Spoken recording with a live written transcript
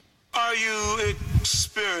Are you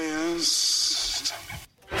experienced?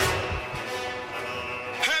 Have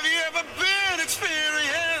you ever been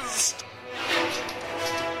experienced?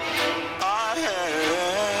 I have.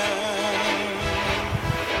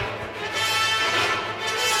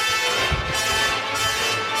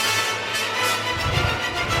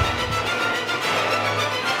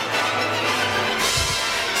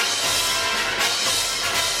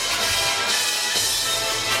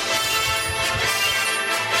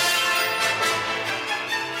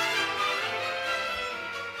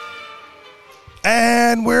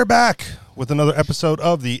 And we're back with another episode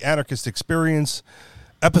of the Anarchist Experience,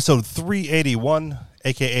 episode 381,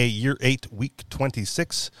 a.k.a. Year 8, Week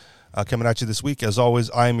 26. Coming at you this week, as always,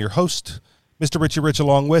 I am your host, Mr. Richie Rich,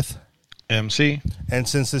 along with MC. And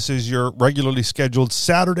since this is your regularly scheduled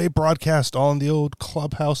Saturday broadcast on the old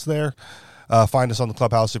Clubhouse there, find us on the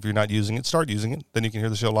Clubhouse. If you're not using it, start using it. Then you can hear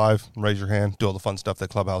the show live, raise your hand, do all the fun stuff that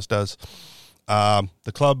Clubhouse does.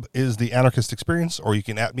 The club is the Anarchist Experience, or you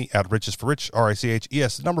can at me at Riches for Rich,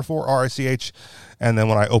 R-I-C-H-E-S, number 4, R-I-C-H. And then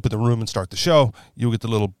when I open the room and start the show, you'll get the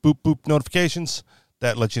little boop, boop notifications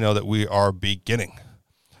that let you know that we are beginning.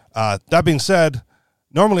 That being said,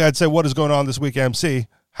 normally I'd say, what is going on this week, MC?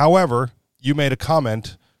 However, you made a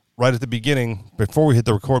comment right at the beginning, before we hit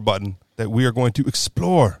the record button, that we are going to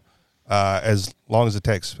explore as long as it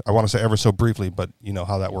takes. I want to say ever so briefly, but you know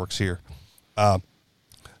how that works here.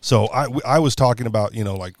 So I was talking about, you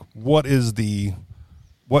know, like what's the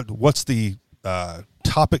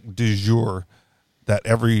topic du jour that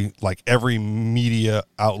every media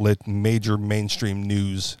outlet, major mainstream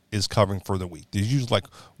news is covering for the week. There's usually like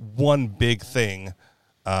one big thing,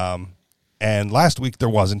 and last week there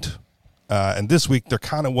wasn't, and this week there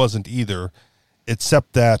kind of wasn't either,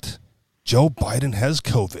 except that Joe Biden has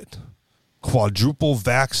COVID, quadruple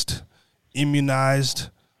vaxxed, immunized.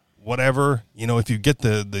 Whatever, you know, if you get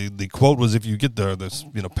the quote was, if you get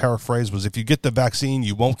paraphrase was, if you get the vaccine,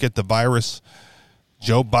 you won't get the virus.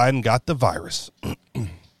 Joe Biden got the virus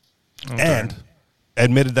and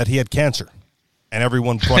admitted that he had cancer, and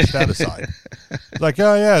everyone brushed that aside. Like,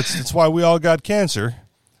 oh yeah, it's why we all got cancer.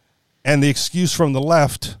 And the excuse from the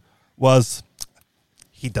left was,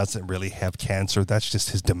 he doesn't really have cancer. That's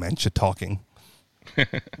just his dementia talking,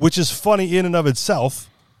 which is funny in and of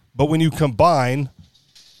itself. But when you combine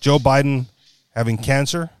Joe Biden having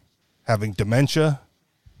cancer, having dementia,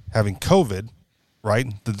 having COVID, right?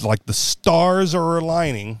 The stars are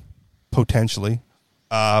aligning, potentially,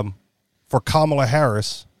 for Kamala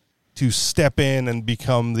Harris to step in and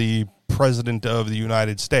become the president of the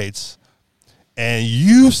United States. And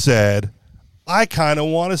you said, I kind of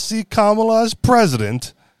want to see Kamala as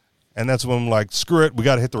president. And that's when I'm like, screw it, we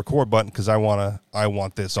got to hit the record button because I want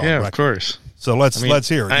this on record. Of course. So let's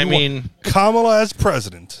hear it. Kamala as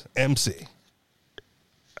president, MC.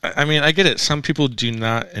 I mean, I get it. Some people do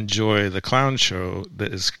not enjoy the clown show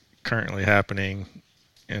that is currently happening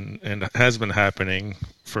and has been happening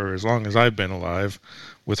for as long as I've been alive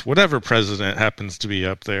with whatever president happens to be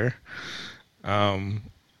up there.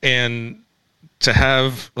 And to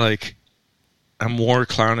have like a more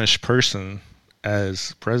clownish person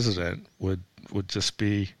as president would just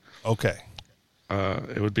be okay.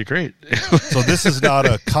 It would be great. So this is not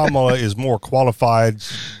a Kamala is more qualified,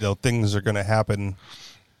 you know, things are going to happen.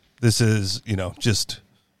 This is, you know, just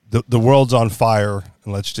the world's on fire,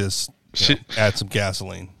 and let's just add some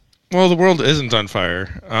gasoline. Well, the world isn't on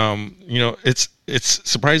fire. You know, it's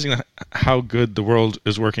surprising how good the world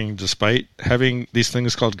is working despite having these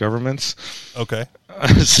things called governments. Okay.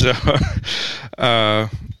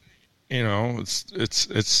 You know,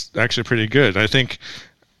 it's actually pretty good. I think,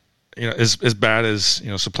 you know, as bad as, you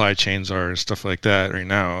know, supply chains are and stuff like that right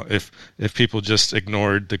now, if people just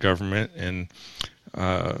ignored the government and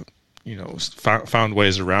you know, found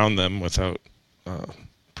ways around them without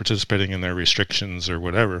participating in their restrictions or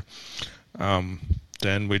whatever,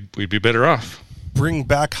 then we'd be better off. Bring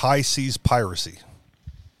back high seas piracy.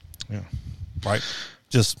 Yeah. Right.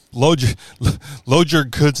 Just load your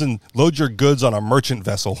goods on a merchant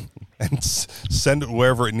vessel and send it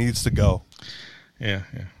wherever it needs to go. Yeah.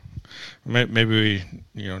 Maybe we,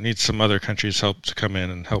 you know, need some other countries' help to come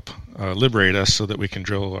in and help liberate us so that we can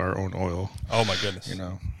drill our own oil. Oh my goodness! You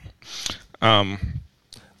know,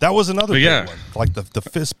 that was another big one, like the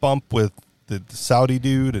fist bump with the Saudi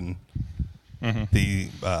dude and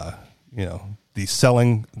the you know, the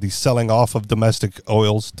selling off of domestic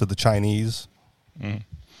oils to the Chinese. Mm.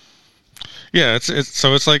 Yeah, it's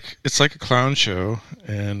like a clown show,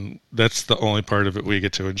 and that's the only part of it we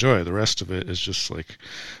get to enjoy. The rest of it is just like,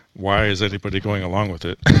 why is anybody going along with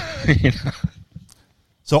it? You know?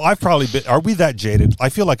 So I've probably been. Are we that jaded? I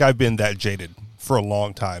feel like I've been that jaded for a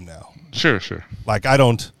long time now. Sure. Like, I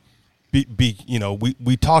don't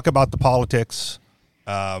we talk about the politics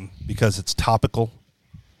because it's topical,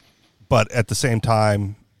 but at the same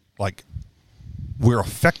time, like, we're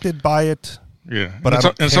affected by it. Yeah, but I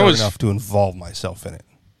don't care enough to involve myself in it.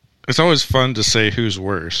 It's always fun to say who's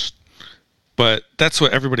worse, but that's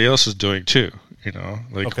what everybody else is doing too.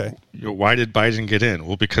 Like, why did Biden get in?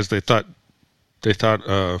 Well, because they thought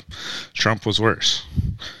Trump was worse.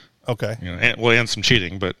 Okay. And some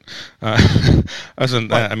cheating, but other than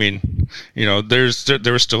that, I mean, there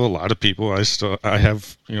were still a lot of people. I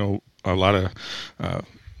have a lot of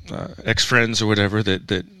ex-friends or whatever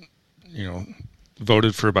that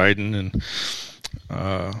voted for Biden, and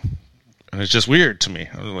it's just weird to me.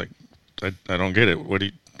 I was like, I don't get it. What do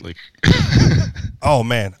you like? Oh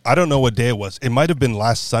man, I don't know what day it was. It might have been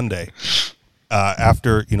last Sunday.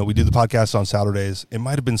 After we do the podcast on Saturdays, it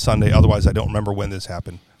might have been Sunday. Otherwise, I don't remember when this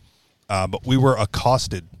happened. But we were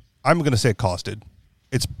accosted. I'm going to say accosted.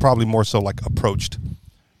 It's probably more so like approached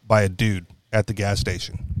by a dude at the gas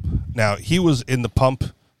station. Now, he was in the pump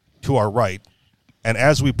to our right, and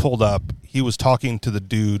as we pulled up, he was talking to the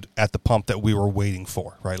dude at the pump that we were waiting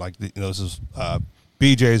for, right? Like, this is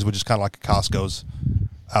BJ's, which is kind of like a Costco's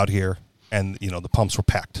out here, and, the pumps were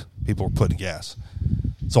packed. People were putting gas.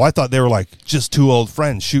 So I thought they were like just two old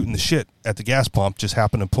friends shooting the shit at the gas pump, just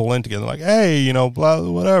happened to pull in together, like, hey, blah,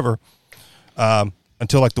 whatever.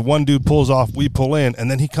 Until like the one dude pulls off, we pull in, and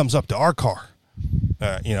then he comes up to our car,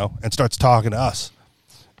 and starts talking to us.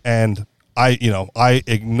 And I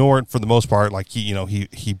ignore it for the most part. Like,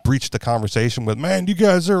 he breached the conversation with, man, you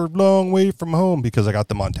guys are a long way from home, because I got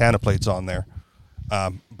the Montana plates on there.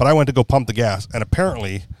 But I went to go pump the gas, and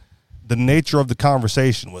apparently the nature of the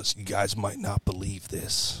conversation was, you guys might not believe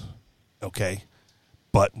this, okay?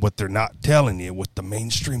 But what they're not telling you, what the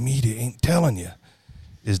mainstream media ain't telling you,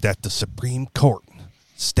 is that the Supreme Court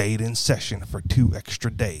stayed in session for 2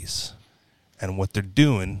 extra days. And what they're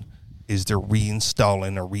doing is they're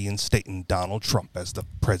reinstalling or reinstating Donald Trump as the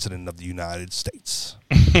president of the United States.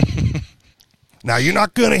 Now, you're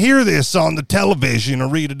not going to hear this on the television or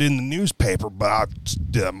read it in the newspaper, but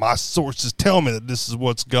my sources tell me that this is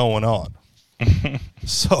what's going on.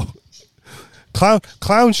 So,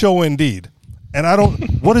 clown show indeed.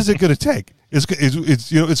 And what is it going to take? It's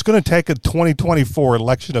going to take a 2024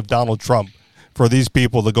 election of Donald Trump for these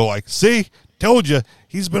people to go like, see, told you,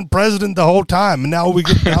 he's been president the whole time, and now we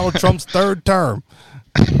get Donald Trump's third term.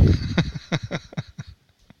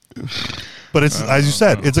 But it's, as you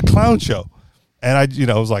said, it's a clown show. And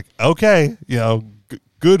I was like, okay,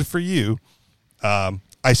 good for you.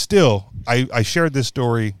 I shared this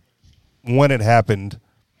story when it happened,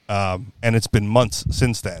 and it's been months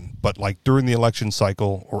since then. But like during the election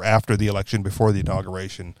cycle or after the election, before the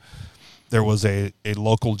inauguration, there was a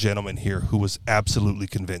local gentleman here who was absolutely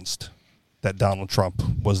convinced that Donald Trump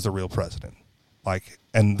was the real president. Like,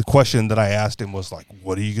 and the question that I asked him was like,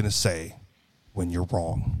 what are you going to say when you're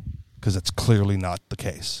wrong? Because it's clearly not the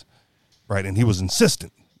case. Right, and he was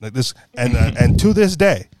insistent like this, and to this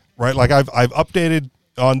day, right, like I've updated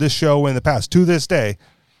on this show in the past. To this day,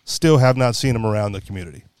 still have not seen him around the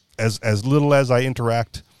community. As little as I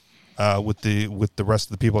interact with the rest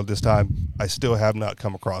of the people at this time, I still have not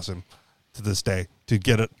come across him to this day to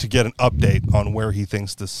get an update on where he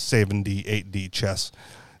thinks the 7D 8D chess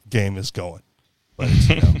game is going. But it's,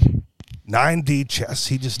 9D chess.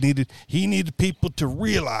 He needed people to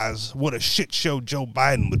realize what a shit show Joe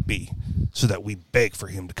Biden would be, so that we beg for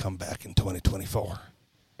him to come back in 2024.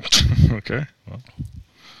 Okay, well,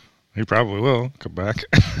 he probably will come back.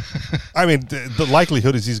 I mean, the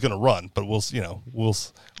likelihood is he's going to run, but we'll see.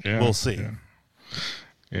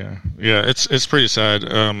 Yeah. It's pretty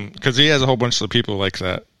sad because he has a whole bunch of people like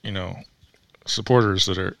that. Supporters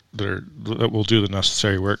that will do the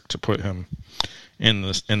necessary work to put him in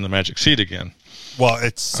the magic seat again. Well,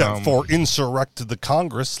 it's set for insurrect the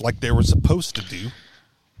Congress like they were supposed to do.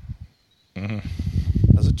 Mm-hmm.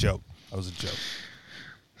 That was a joke.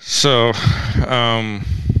 So,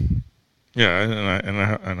 yeah,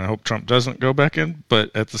 and I hope Trump doesn't go back in.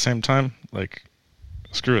 But at the same time, like,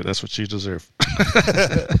 screw it. That's what you deserve.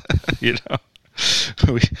 The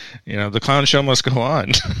clown show must go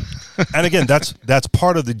on. And again, that's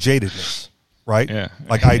part of the jadedness, right? Yeah.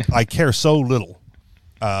 Like I care so little.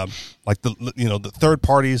 Like the third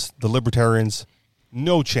parties, the libertarians,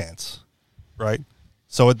 no chance, right?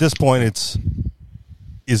 So at this point,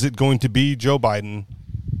 is it going to be Joe Biden?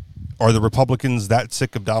 Are the Republicans that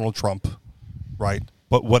sick of Donald Trump, right?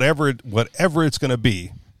 But whatever it's going to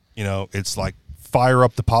be, it's like fire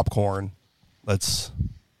up the popcorn. Let's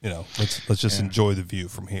just enjoy the view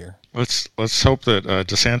from here. let's hope that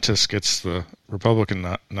DeSantis gets the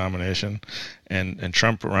Republican nomination, and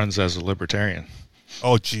Trump runs as a libertarian.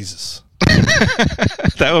 Oh Jesus!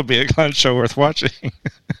 That would be a clown show worth watching.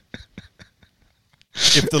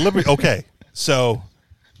 If the okay, so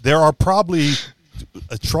there are probably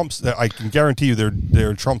Trump's. I can guarantee you, there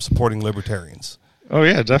are Trump supporting libertarians. Oh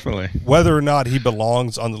yeah, definitely. Whether or not he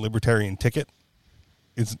belongs on the libertarian ticket,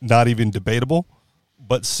 it's not even debatable.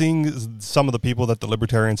 But seeing some of the people that the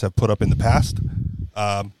libertarians have put up in the past,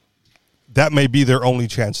 that may be their only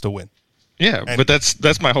chance to win. Yeah, but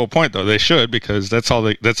that's my whole point, though. They should, because that's all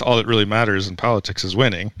that really matters in politics is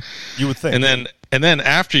winning. You would think. And then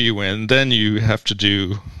after you win, then you have to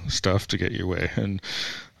do stuff to get your way, and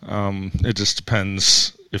it just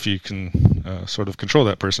depends if you can sort of control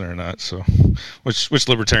that person or not. So, which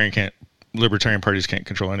libertarian parties can't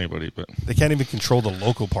control anybody, but they can't even control the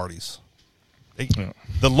local parties.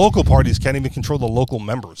 The local parties can't even control the local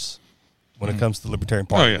members when it comes to the Libertarian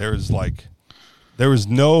Party. Oh, yeah.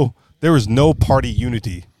 There is no party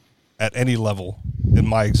unity at any level in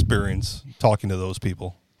my experience talking to those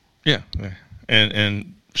people. Yeah.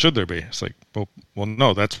 And should there be? It's like, well,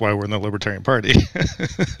 no, that's why we're in the Libertarian Party.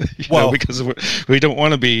 Because we don't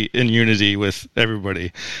want to be in unity with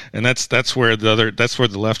everybody, and that's where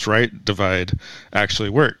the left-right divide actually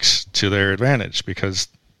works to their advantage, because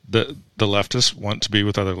the leftists want to be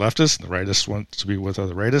with other leftists, and the rightists want to be with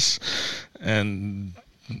other rightists, and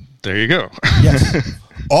there you go. Yes,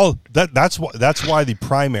 that's why the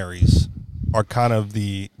primaries are kind of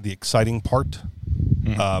the exciting part.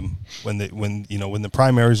 When the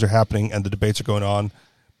primaries are happening and the debates are going on,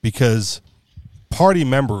 because party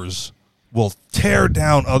members will tear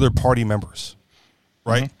down other party members,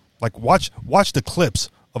 right? Like watch the clips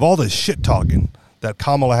of all the shit talking that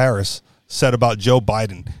Kamala Harris said about Joe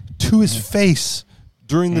Biden to his face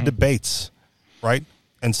during the debates, right?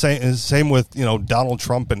 And same with Donald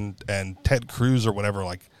Trump and Ted Cruz or whatever,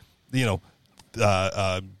 like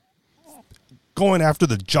going after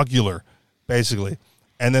the jugular basically.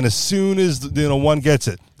 And then as soon as one gets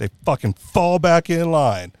it, they fucking fall back in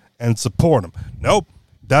line and support him. Nope,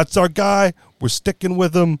 that's our guy. We're sticking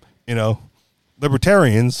with him.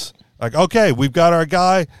 Libertarians, like, okay, we've got our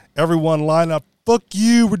guy. Everyone line up. Fuck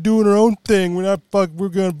you. We're doing our own thing. We're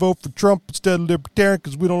going to vote for Trump instead of Libertarian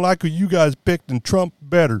because we don't like who you guys picked, and Trump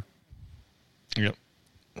better. Yep.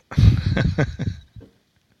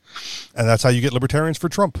 And that's how you get libertarians for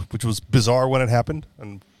Trump, which was bizarre when it happened,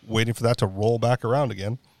 and waiting for that to roll back around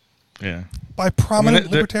again. Yeah. By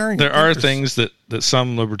prominent libertarians. There are things that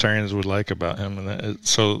some libertarians would like about him, and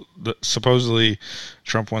supposedly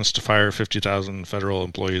Trump wants to fire 50,000 federal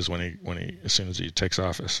employees as soon as he takes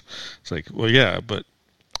office. It's like, well, yeah, but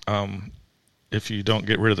if you don't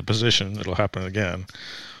get rid of the position, it'll happen again.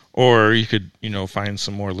 Or you could, find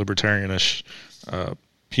some more libertarianish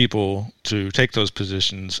people to take those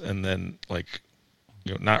positions and then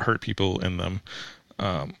not hurt people in them.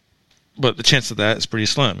 But the chance of that is pretty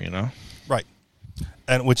slim, Right.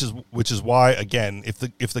 And which is why, again, if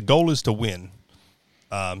the goal is to win,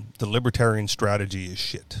 the libertarian strategy is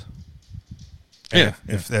shit. And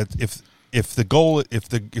if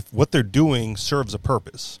what they're doing serves a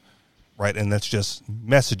purpose, right, and that's just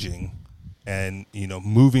messaging and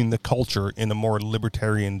moving the culture in a more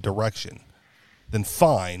libertarian direction, then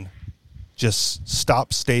fine. Just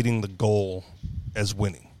stop stating the goal as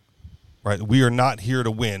winning. Right? We are not here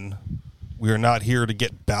to win. We are not here to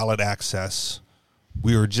get ballot access.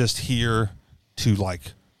 We are just here to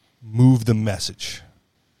move the message.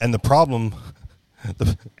 And the problem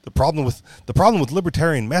with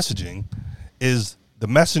libertarian messaging is the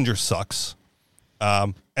messenger sucks,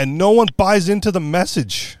 and no one buys into the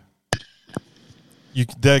message.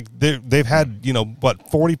 They've had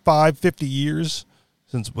 45, 50 years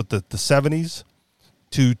since with the 70s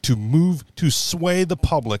to sway the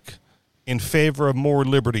public in favor of more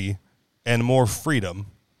liberty and more freedom,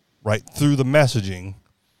 right, through the messaging,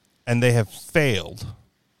 and they have failed.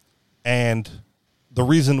 And the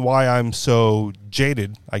reason why I'm so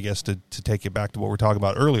jaded, I guess, to take it back to what we were talking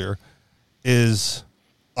about earlier, is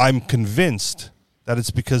I'm convinced that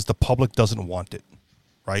it's because the public doesn't want it,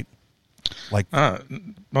 right?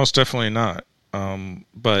 Most definitely not.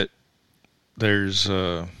 But there's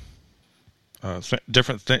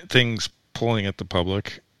different things pulling at the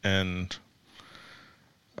public, and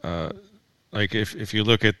if you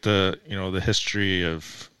look at the the history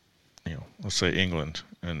of let's say England,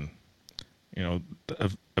 and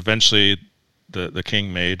eventually the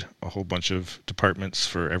king made a whole bunch of departments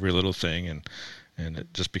for every little thing, and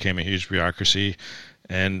it just became a huge bureaucracy,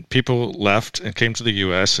 and people left and came to the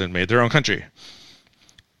U.S. and made their own country.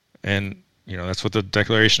 And That's what the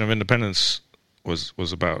Declaration of Independence was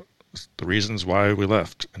about. The reasons why we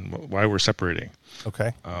left and why we're separating.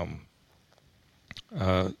 Okay.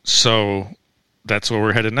 So that's where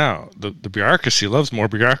we're headed now. The bureaucracy loves more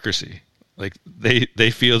bureaucracy. Like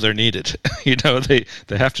they feel they're needed.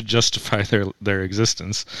 They have to justify their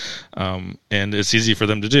existence, and it's easy for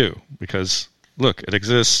them to do because look, it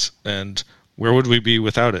exists, and where would we be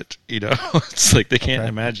without it? It's like they can't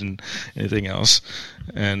imagine anything else,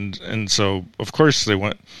 and so of course they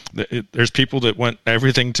want. There's people that want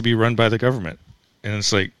everything to be run by the government, and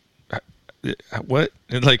it's like, what?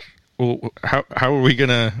 And like, well, how are we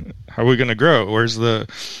gonna grow? Where's the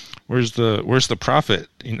profit?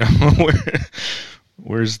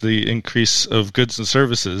 Where's the increase of goods and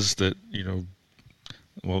services that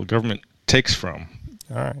government takes from?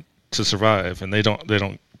 All right. To survive, and they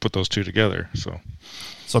don't put those two together. So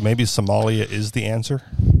maybe Somalia is the answer.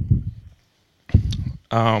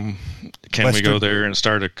 Can we go there and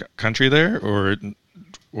start a country there, or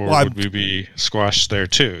would we be squashed there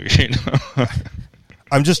too?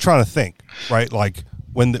 I'm just trying to think, right? Like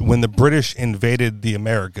when the British invaded the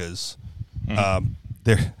Americas,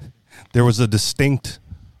 there was a distinct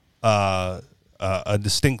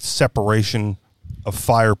separation of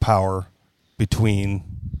firepower between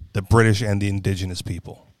the British and the indigenous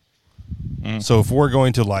people. So if we're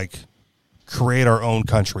going to like create our own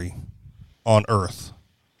country on Earth,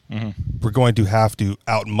 we're going to have to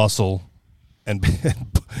outmuscle and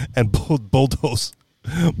bulldoze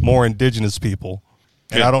more indigenous people.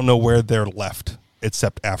 And I don't know where they're left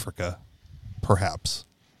except Africa, perhaps.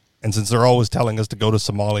 And since they're always telling us to go to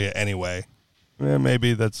Somalia anyway,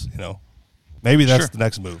 maybe that's the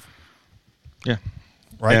next move. Yeah.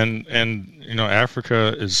 Right. And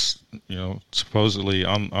Africa is supposedly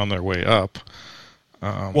on their way up.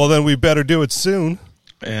 Well, then we better do it soon.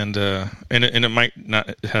 And it might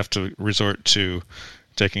not have to resort to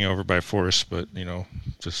taking over by force, but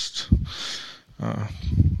just I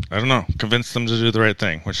don't know, convince them to do the right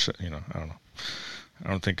thing, which I don't know. I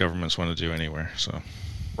don't think governments want to do anywhere. So,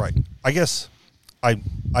 right. I guess I'm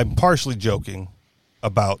partially joking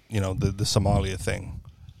about the Somalia thing.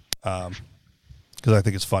 Because I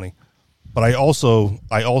think it's funny, but I also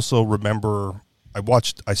remember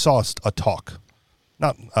I saw a talk,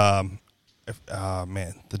 not the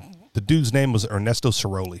dude's name was Ernesto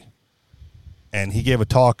Ciroli, and he gave a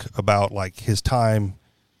talk about like his time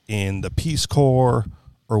in the Peace Corps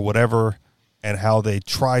or whatever, and how they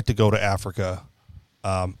tried to go to Africa,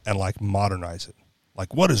 and like modernize it.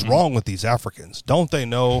 Like, what is wrong with these Africans? Don't they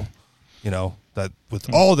know, that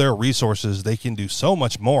with all their resources they can do so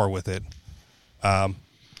much more with it.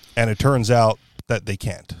 And it turns out that they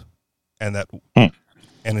can't, and that, and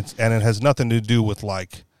it has nothing to do with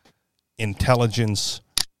like intelligence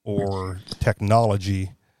or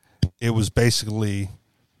technology. It was basically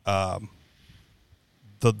the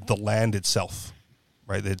land itself,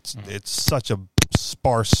 right? It's such a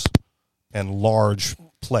sparse and large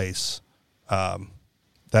place that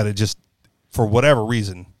it just, for whatever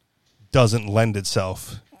reason, doesn't lend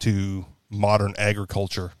itself to modern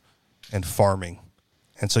agriculture and farming,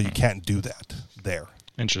 and so you can't do that there.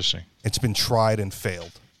 Interesting. It's been tried and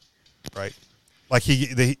failed, right? Like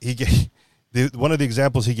he gave one of the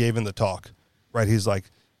examples he gave in the talk, right? He's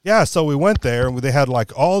like, yeah, so we went there and they had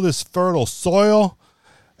like all this fertile soil,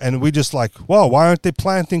 and we just like, well, why aren't they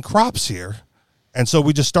planting crops here? And so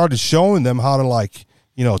we just started showing them how to like,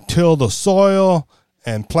 till the soil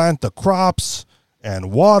and plant the crops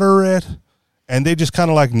and water it. And they just kind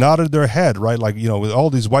of like nodded their head, right? Like, with all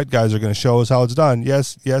these white guys are going to show us how it's done.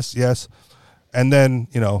 Yes, yes, yes. And then,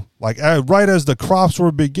 like right as the crops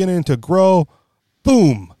were beginning to grow,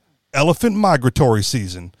 boom, elephant migratory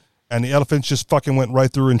season. And the elephants just fucking went right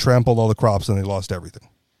through and trampled all the crops, and they lost everything.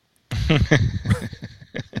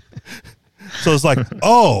 So it's like,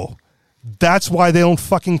 oh, that's why they don't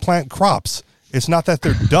fucking plant crops. It's not that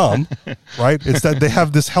they're dumb, right? It's that they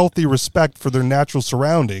have this healthy respect for their natural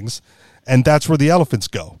surroundings. And that's where the elephants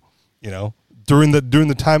go, during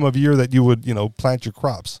the time of year that you would, plant your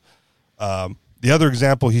crops. The other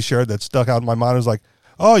example he shared that stuck out in my mind was like,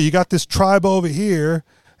 oh, you got this tribe over here,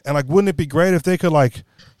 and like, wouldn't it be great if they could like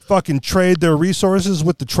fucking trade their resources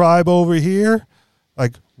with the tribe over here?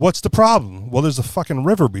 Like, what's the problem? Well, there's a fucking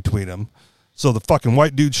river between them. So the fucking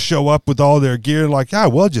white dudes show up with all their gear and like, yeah,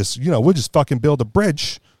 we'll just fucking build a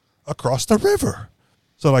bridge across the river.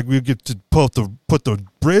 So like we get to put the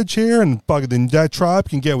bridge here, and then that tribe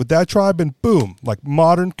can get with that tribe, and boom, like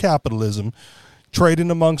modern capitalism,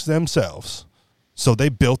 trading amongst themselves. So they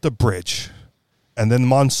built a bridge, and then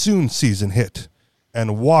monsoon season hit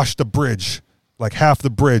and washed the bridge, like half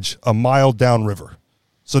the bridge, a mile downriver.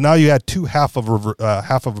 So now you had half of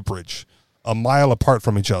a bridge, a mile apart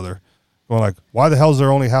from each other, going like, why the hell is there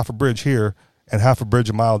only half a bridge here and half a bridge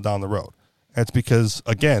a mile down the road? And it's because,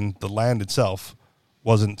 again, the land itself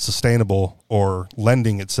wasn't sustainable or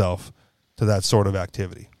lending itself to that sort of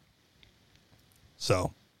activity.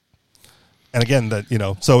 So, and again,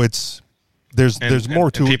 so it's there's more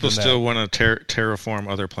to it. People still want to terraform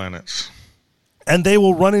other planets. And they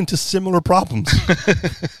will run into similar problems,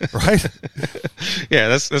 right? Yeah,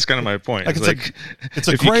 that's kind of my point. Like it's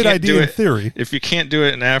a great idea in theory. If you can't do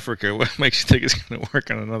it in Africa, what makes you think it's going to work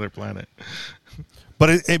on another planet? But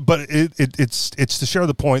it's to share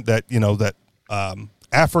the point that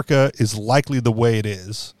Africa is likely the way it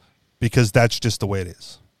is because that's just the way it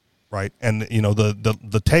is, right? And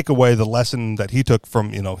the takeaway, the lesson that he took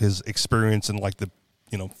from his experience in like the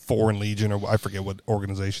Foreign Legion, or I forget what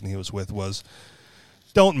organization he was with, was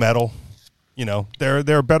don't meddle.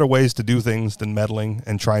 There are better ways to do things than meddling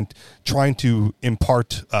and trying to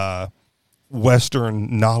impart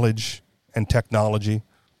Western knowledge and technology,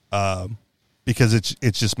 because it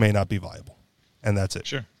just may not be viable, and that's it.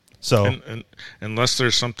 Sure. So, and unless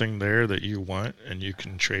there's something there that you want and you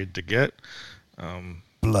can trade to get,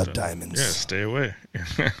 blood diamonds. Yeah, stay away.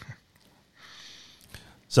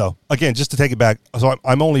 So again, just to take it back, so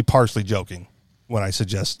I'm only partially joking when I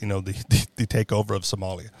suggest the takeover of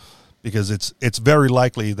Somalia, because it's very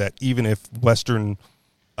likely that even if Western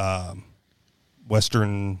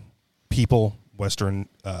people, Western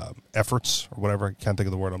efforts, or whatever, I can't think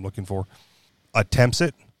of the word I'm looking for, attempts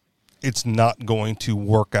it, it's not going to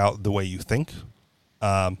work out the way you think,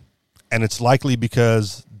 and it's likely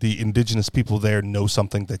because the indigenous people there know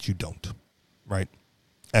something that you don't, right?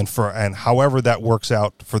 And however that works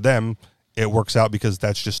out for them, it works out because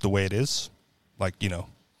that's just the way it is. Like,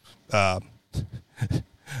 the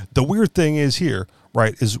weird thing is here,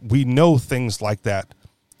 right, is we know things like that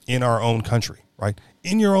in our own country, right?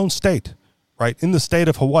 In your own state, right? In the state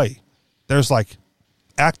of Hawaii, there's like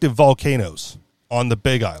active volcanoes on the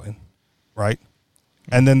Big Island, right?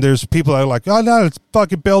 And then there's people that are like, oh, no, let's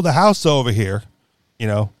fucking build a house over here,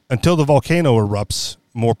 until the volcano erupts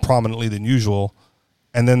more prominently than usual.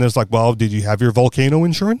 And then there's like, well, did you have your volcano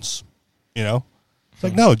insurance? It's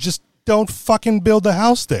like, no, just don't fucking build a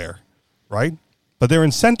house there, right? But they're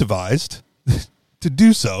incentivized to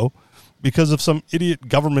do so because of some idiot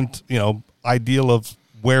government, ideal of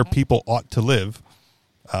where people ought to live.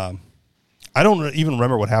 I don't even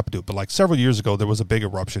remember what happened to it, but like several years ago, there was a big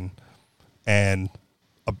eruption, and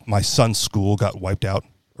my son's school got wiped out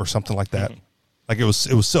or something like that. Mm-hmm. Like it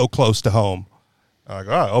was so close to home. Like,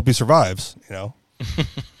 I hope he survives,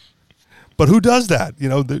 But who does that?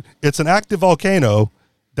 It's an active volcano.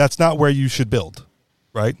 That's not where you should build,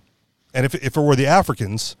 right? And if it were the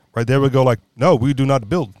Africans, right, they would go like, no, we do not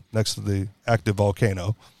build next to the active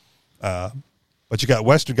volcano. But you got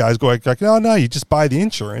Western guys going like, no, you just buy the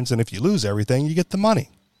insurance, and if you lose everything, you get the money.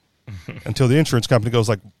 Until the insurance company goes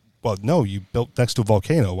like, well, no, you built next to a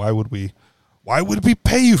volcano. Why would we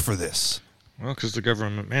pay you for this? Well, because the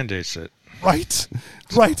government mandates it. Right.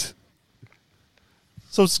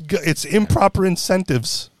 So it's improper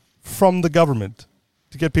incentives from the government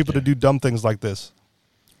to get people to do dumb things like this,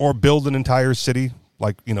 or build an entire city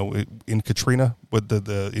like in Katrina with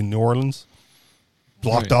the in New Orleans,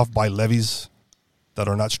 blocked off by levees that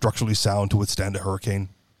are not structurally sound to withstand a hurricane.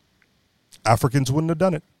 Africans wouldn't have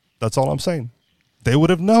done it. That's all I'm saying. They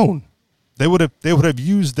would have known. They would have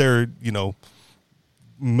used their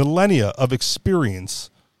millennia of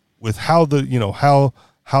experience with how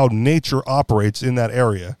how nature operates in that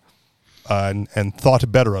area, and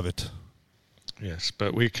thought better of it. Yes,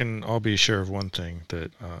 but we can all be sure of one thing,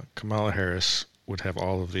 that Kamala Harris would have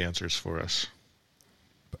all of the answers for us.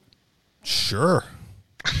 Sure.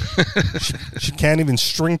 she can't even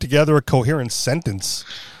string together a coherent sentence.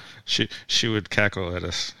 She would cackle at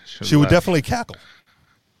us. She would definitely cackle.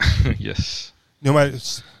 Yes.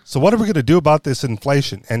 So what are we going to do about this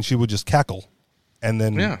inflation? And she would just cackle and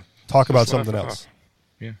then talk about something else.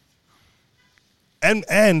 Yeah.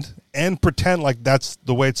 And pretend like that's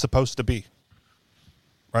the way it's supposed to be.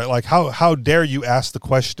 Right? Like how dare you ask the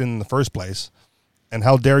question in the first place, and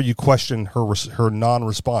how dare you question her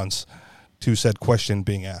non-response to said question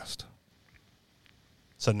being asked.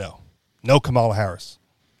 So no Kamala Harris,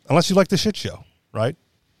 unless you like the shit show, right?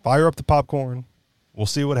 Fire up the popcorn. We'll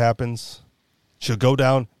see what happens. She'll go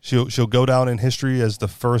down. She'll go down in history as the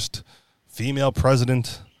first female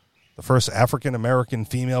president, the first African American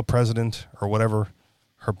female president, or whatever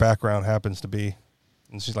her background happens to be.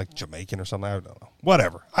 And she's like Jamaican or something. I don't know.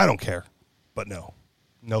 Whatever. I don't care. But no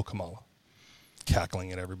Kamala.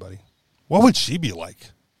 Cackling at everybody. What would she be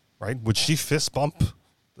like? Right? Would she fist bump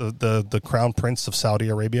the crown prince of Saudi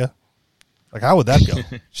Arabia? Like, how would that go?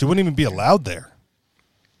 She wouldn't even be allowed there.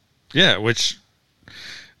 Yeah, which,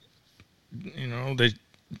 they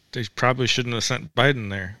probably shouldn't have sent Biden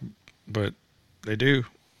there, but they do.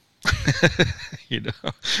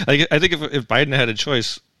 Like, I think if Biden had a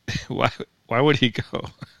choice, why would he go?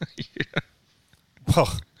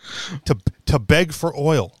 Well, to beg for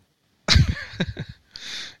oil.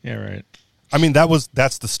 Yeah, right. I mean,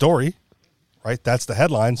 that's the story, right? That's the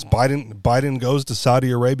headlines. Biden goes to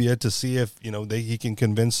Saudi Arabia to see if he can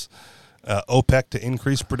convince OPEC to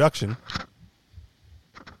increase production,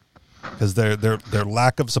 because their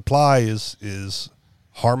lack of supply is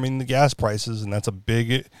harming the gas prices, and that's a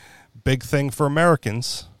big thing for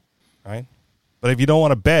Americans, right? But if you don't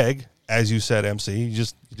want to beg, as you said, MC, you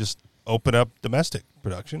just open up domestic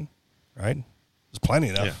production, right? There's plenty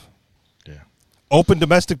enough. Yeah. Open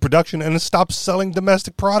domestic production and stop selling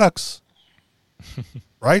domestic products,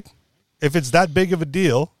 right? If it's that big of a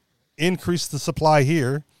deal, increase the supply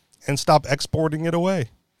here and stop exporting it away.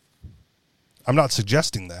 I'm not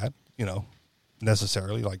suggesting that,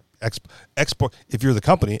 necessarily. Like export. If you're the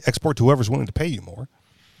company, export to whoever's willing to pay you more.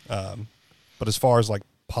 But as far as like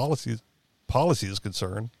policy is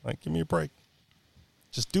concerned, like, give me a break.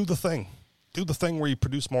 Just do the thing. Do the thing where you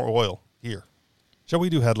produce more oil here. Shall we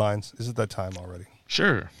do headlines? Is it that time already?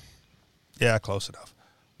 Sure. Yeah, close enough.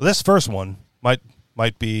 Well, this first one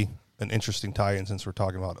might be an interesting tie-in since we're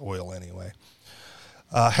talking about oil anyway.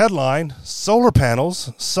 Headline: solar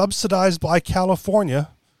panels subsidized by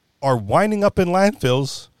California are winding up in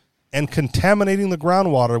landfills and contaminating the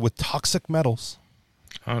groundwater with toxic metals.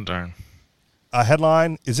 Oh, darn.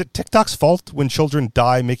 Headline: is it TikTok's fault when children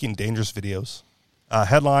die making dangerous videos?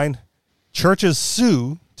 Headline: churches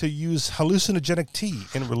sue to use hallucinogenic tea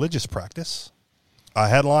in religious practice.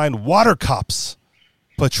 Headline: water cops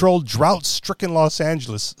patrol drought-stricken Los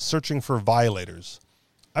Angeles searching for violators.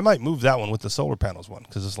 I might move that one with the solar panels one,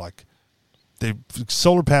 because it's like the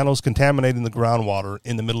solar panels contaminating the groundwater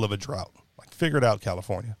in the middle of a drought. Like, figure it out,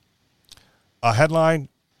 California. Headline: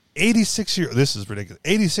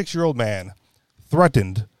 86-year-old man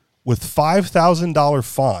threatened with $5,000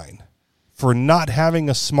 fine for not having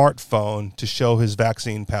a smartphone to show his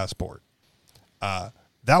vaccine passport. That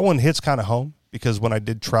one hits kind of home, because when I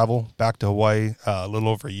did travel back to Hawaii a little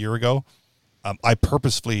over a year ago, I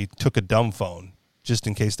purposefully took a dumb phone just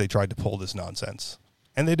in case they tried to pull this nonsense.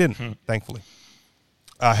 And they didn't, thankfully.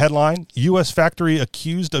 Headline: U.S. factory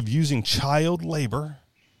accused of using child labor.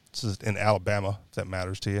 This is in Alabama, if that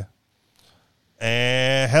matters to you.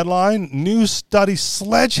 And headline: new study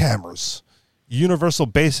sledgehammers universal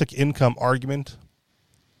basic income argument.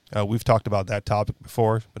 We've talked about that topic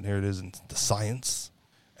before, but here it is in the science.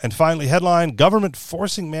 And finally, headline: government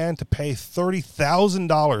forcing man to pay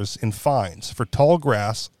 $30,000 in fines for tall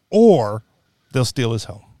grass, or they'll steal his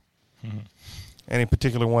home. Any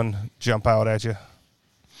particular one jump out at you?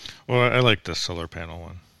 Well, I like the solar panel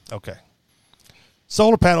one. Okay.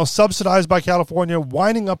 Solar panels subsidized by California,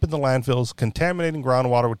 winding up in the landfills, contaminating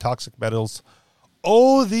groundwater with toxic metals.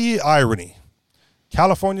 Oh, the irony.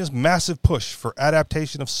 California's massive push for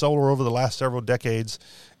adaptation of solar over the last several decades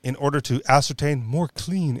in order to ascertain more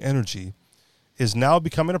clean energy is now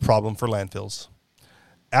becoming a problem for landfills.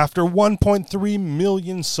 After 1.3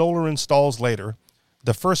 million solar installs later,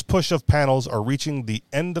 the first push of panels are reaching the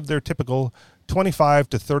end of their typical 25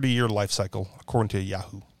 to 30-year life cycle, according to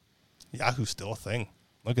Yahoo. Yahoo's still a thing.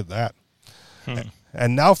 Look at that.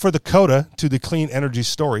 And now for the coda to the clean energy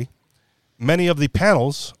story. Many of the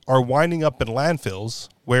panels are winding up in landfills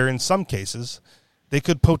where, in some cases, they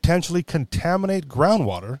could potentially contaminate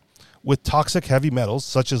groundwater with toxic heavy metals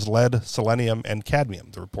such as lead, selenium, and cadmium,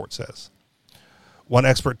 the report says. One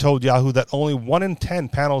expert told Yahoo that only 1 in 10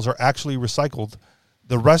 panels are actually recycled.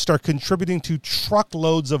 The rest are contributing to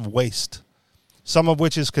truckloads of waste, some of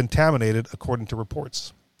which is contaminated, according to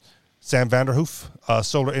reports. Sam Vanderhoof, a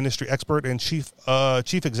solar industry expert and chief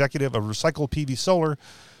executive of Recycled PV Solar,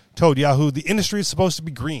 told Yahoo the industry is supposed to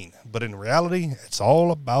be green, but in reality, it's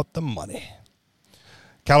all about the money.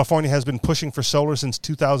 California has been pushing for solar since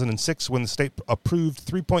 2006, when the state approved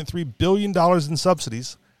 $3.3 billion in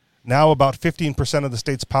subsidies. Now about 15% of the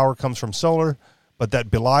state's power comes from solar, but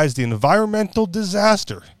that belies the environmental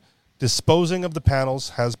disaster disposing of the panels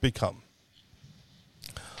has become.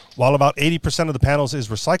 While about 80% of the panels is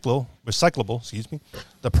recyclable,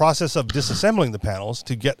 the process of disassembling the panels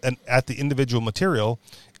to get at the individual material,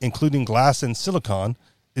 including glass and silicon,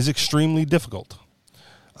 is extremely difficult.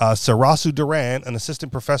 Sarasu Duran, an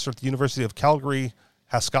assistant professor at the University of Calgary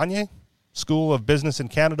Haskanye School of Business in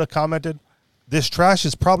Canada, commented, "This trash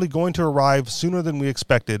is probably going to arrive sooner than we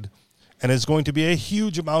expected, and is going to be a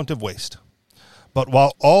huge amount of waste. But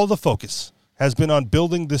while all the focus has been on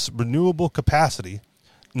building this renewable capacity,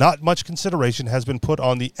 not much consideration has been put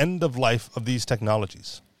on the end of life of these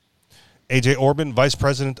technologies. A.J. Orban, vice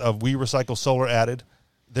president of We Recycle Solar, added,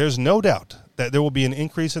 "There's no doubt that there will be an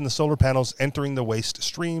increase in the solar panels entering the waste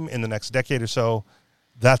stream in the next decade or so.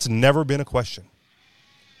 That's never been a question.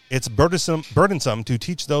 It's burdensome to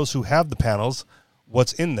teach those who have the panels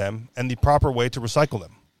what's in them and the proper way to recycle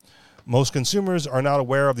them. Most consumers are not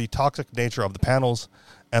aware of the toxic nature of the panels,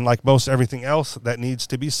 and like most everything else that needs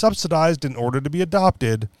to be subsidized in order to be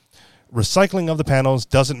adopted, recycling of the panels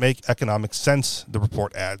doesn't make economic sense," the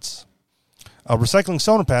report adds. Recycling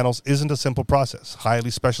solar panels isn't a simple process.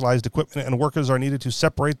 Highly specialized equipment and workers are needed to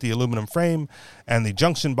separate the aluminum frame and the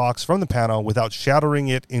junction box from the panel without shattering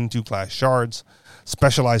it into glass shards.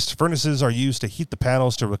 Specialized furnaces are used to heat the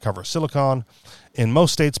panels to recover silicon. In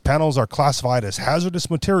most states, panels are classified as hazardous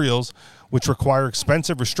materials, which require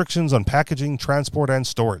expensive restrictions on packaging, transport, and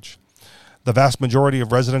storage. The vast majority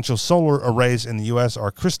of residential solar arrays in the U.S.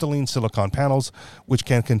 are crystalline silicon panels, which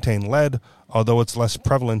can contain lead, although it's less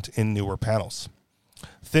prevalent in newer panels.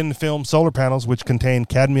 Thin film solar panels, which contain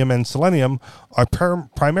cadmium and selenium, are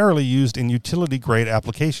primarily used in utility-grade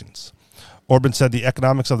applications. Orban said the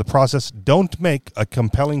economics of the process don't make a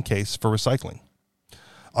compelling case for recycling.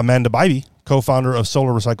 Amanda Bybee, co-founder of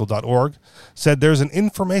SolarRecycle.org, said there's an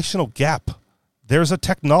informational gap, there's a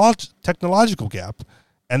technological gap,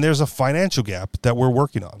 and there's a financial gap that we're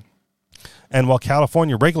working on. And while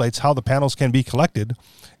California regulates how the panels can be collected,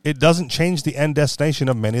 it doesn't change the end destination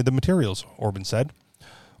of many of the materials, Orban said.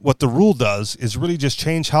 What the rule does is really just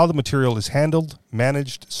change how the material is handled,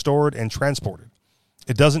 managed, stored, and transported.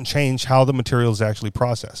 It doesn't change how the material is actually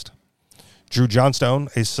processed. Drew Johnstone,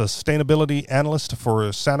 a sustainability analyst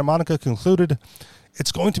for Santa Monica, concluded,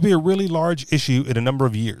 "It's going to be a really large issue in a number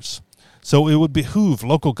of years. So it would behoove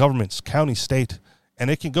local governments, county, state, and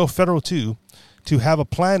it can go federal too, to have a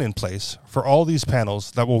plan in place for all these panels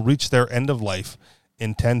that will reach their end of life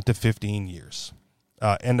in 10 to 15 years.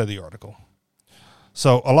 End of the article.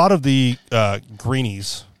 So a lot of the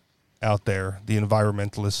greenies out there, the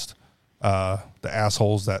environmentalists, the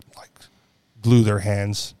assholes that like glue their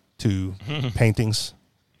hands to paintings,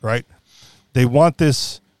 right? They want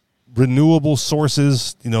this renewable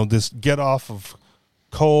sources, this get off of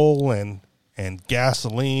coal and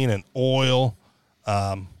gasoline and oil.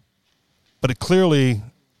 But it clearly,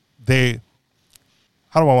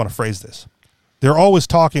 how do I want to phrase this? They're always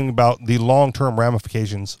talking about the long-term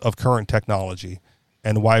ramifications of current technology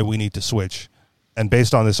and why we need to switch. And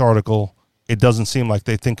based on this article, it doesn't seem like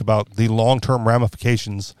they think about the long-term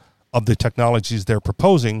ramifications of the technologies they're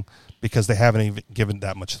proposing because they haven't even given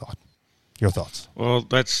that much thought. Your thoughts? Well,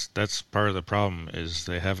 that's part of the problem is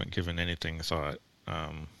they haven't given anything thought.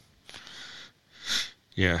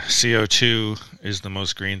 CO2 is the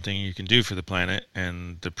most green thing you can do for the planet,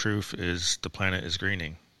 and the proof is the planet is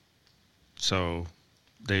greening. So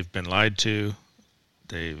they've been lied to.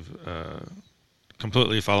 They've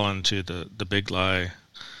completely fallen to the big lie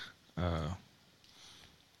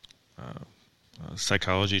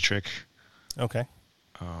psychology trick. Okay.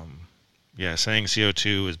 Saying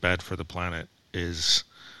CO2 is bad for the planet is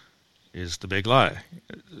the big lie.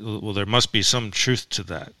 Well, there must be some truth to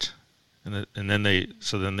that. And then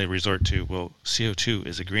they resort to, well, CO2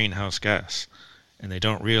 is a greenhouse gas, and they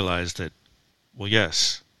don't realize that, well,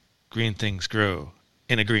 yes, green things grow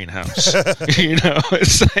in a greenhouse.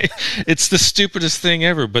 It's the stupidest thing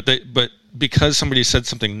ever. But because somebody said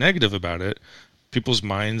something negative about it, people's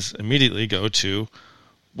minds immediately go to,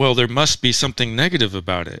 well, there must be something negative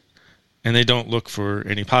about it, and they don't look for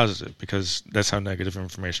any positive because that's how negative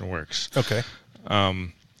information works. Okay.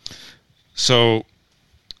 So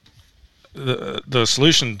the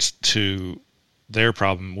solution to their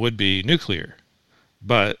problem would be nuclear,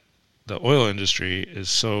 but the oil industry is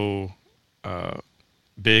so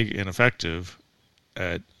big and effective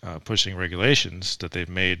at pushing regulations that they've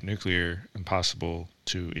made nuclear impossible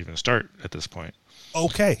to even start at this point.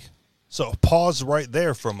 Okay. So pause right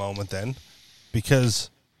there for a moment then, because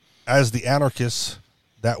as the anarchists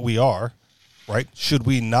that we are, right, should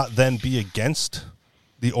we not then be against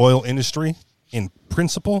the oil industry in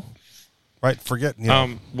principle? Right? Forget,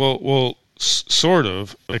 Well, sort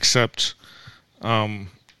of, except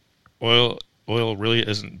oil really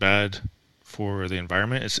isn't bad for the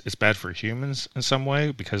environment. It's bad for humans in some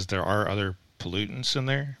way because there are other pollutants in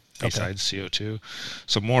there besides CO2.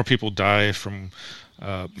 So more people die from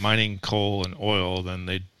mining coal and oil than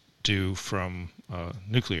they do from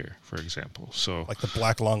nuclear, for example. So like the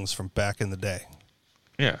black lungs from back in the day.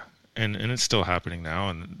 Yeah, and it's still happening now.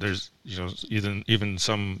 And there's even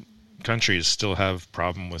some countries still have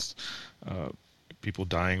problem with people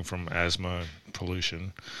dying from asthma and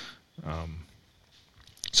pollution.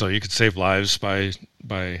 So you could save lives by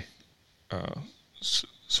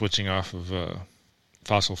switching off of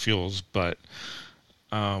fossil fuels, but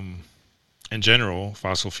in general,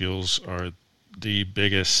 fossil fuels are the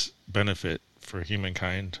biggest benefit for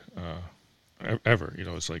humankind ever.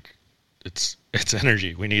 It's like it's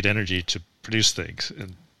energy. We need energy to produce things,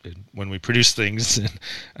 and when we produce things, it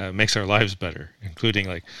makes our lives better. Including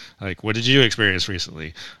like what did you experience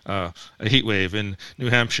recently? A heat wave in New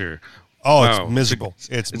Hampshire. Oh, Wow. it's miserable.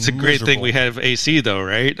 It's a great thing we have AC, though,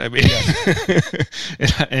 right? I mean,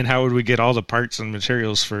 yes. And how would we get all the parts and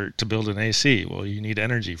materials to build an AC? Well, you need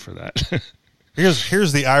energy for that.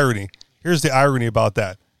 Here's the irony. Here's the irony about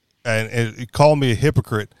that, and call me a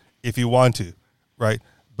hypocrite if you want to, right?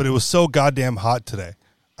 But it was so goddamn hot today.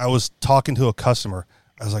 I was talking to a customer.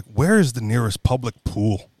 I was like, "Where is the nearest public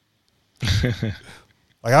pool?"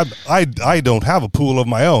 Like I don't have a pool of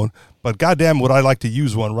my own, but goddamn, would I like to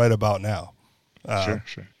use one right about now?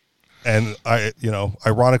 Sure. And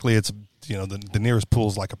ironically, it's the nearest pool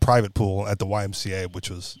is like a private pool at the YMCA,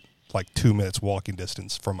 which was like 2 minutes walking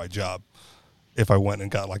distance from my job. If I went and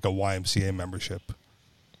got like a YMCA membership,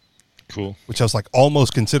 Cool. which I was like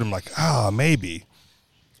almost considering, like maybe.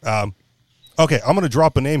 Okay, I'm gonna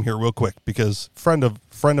drop a name here real quick because friend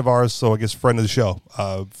of ours, so I guess friend of the show,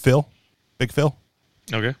 Phil, Big Phil.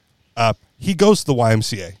 Okay. He goes to the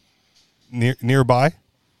YMCA nearby,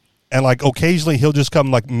 and like occasionally he'll just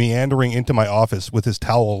come like meandering into my office with his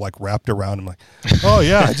towel like wrapped around him, like, oh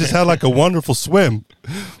yeah, I just had like a wonderful swim.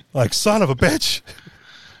 Like, son of a bitch,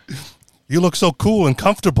 you look so cool and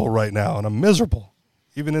comfortable right now, and I'm miserable,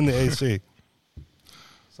 even in the AC.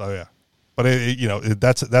 So yeah, but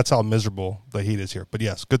that's how miserable the heat is here. But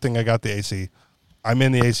yes, good thing I got the AC. I'm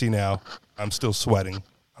in the AC now. I'm still sweating.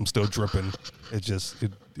 I'm still dripping. It's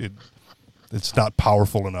not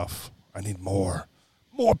powerful enough. I need more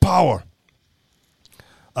power.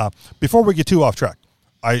 Before we get too off track,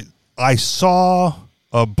 I saw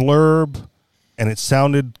a blurb, and it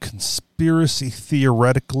sounded conspiracy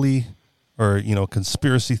theoretically, or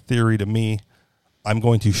conspiracy theory to me. I'm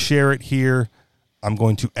going to share it here. I'm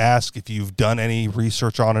going to ask if you've done any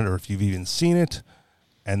research on it or if you've even seen it,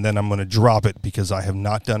 and then I'm going to drop it because I have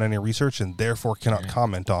not done any research and therefore cannot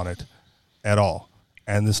comment on it at all.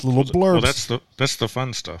 And this little blurb. Well, that's the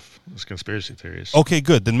fun stuff. It's conspiracy theories. Okay,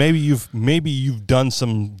 good. Then maybe you've done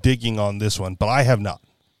some digging on this one, but I have not.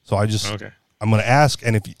 So I'm going to ask,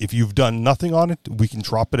 and if you've done nothing on it, we can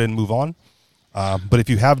drop it and move on. But if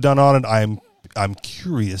you have done on it, I'm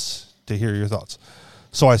curious to hear your thoughts.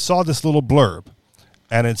 So I saw this little blurb,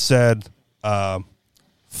 and it said,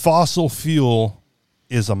 fossil fuel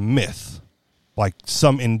is a myth. Like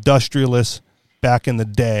some industrialist back in the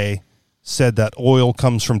day said that oil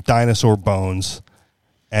comes from dinosaur bones,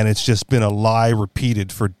 and it's just been a lie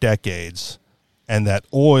repeated for decades, and that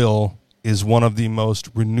oil is one of the most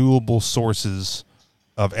renewable sources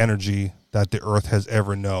of energy that the earth has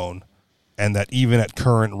ever known, and that even at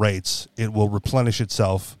current rates, it will replenish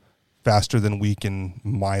itself faster than we can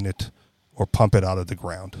mine it or pump it out of the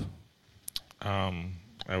ground.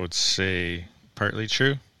 I would say partly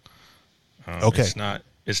true. Okay.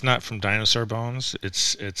 It's not from dinosaur bones.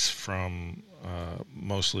 It's from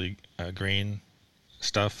mostly green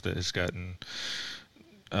stuff that has gotten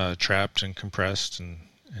trapped and compressed and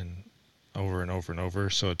over and over and over.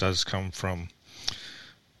 So it does come from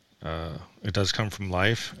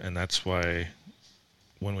life, and that's why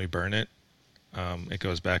when we burn it, it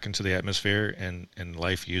goes back into the atmosphere, and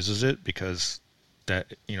life uses it because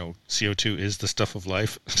that CO2 is the stuff of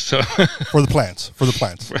life. So for the plants,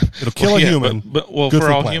 it'll kill a human, but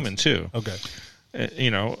for all human too. Okay,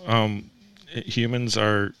 humans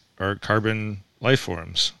are carbon life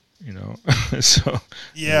forms. So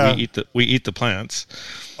yeah, we eat the plants.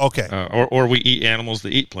 Okay, or we eat animals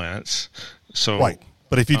that eat plants. So right,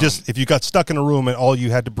 but if you got stuck in a room and all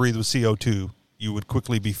you had to breathe was CO2, you would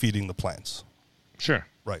quickly be feeding the plants. Sure.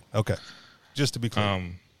 Right. Okay. Just to be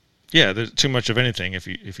clear. Yeah, there's too much of anything. If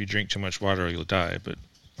you drink too much water, you'll die. But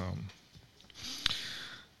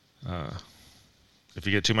if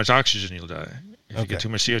you get too much oxygen, you'll die. If you get too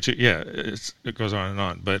much CO2, yeah, it goes on and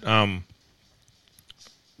on.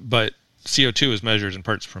 But CO2 is measured in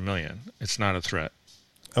parts per million. It's not a threat.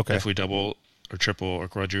 Okay. If we double or triple or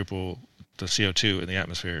quadruple the CO2 in the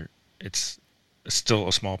atmosphere, it's still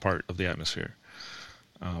a small part of the atmosphere.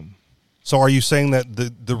 So are you saying that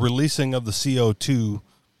the releasing of the CO2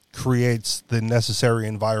 creates the necessary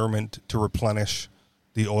environment to replenish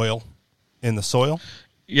the oil in the soil?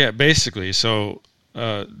 Yeah, basically. So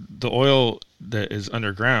the oil that is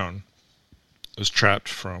underground was trapped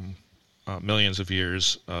from millions of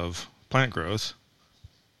years of plant growth.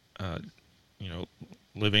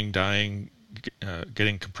 Living, dying,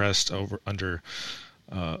 getting compressed under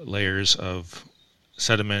layers of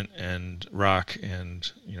sediment and rock,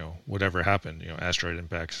 and whatever happened, asteroid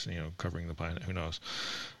impacts, covering the planet. Who knows?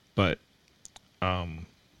 But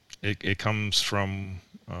it comes from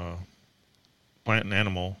plant and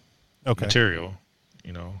animal material,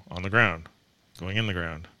 on the ground, going in the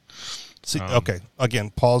ground. See, okay,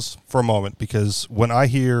 again, pause for a moment, because when I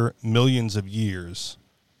hear millions of years,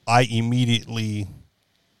 I immediately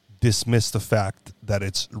dismiss the fact that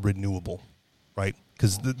it's renewable, right?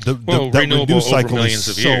 Because the renew cycle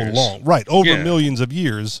is so long, right? Over millions of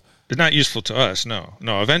years. It's not useful to us. No.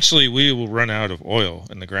 Eventually, we will run out of oil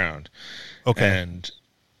in the ground. Okay, and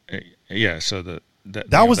so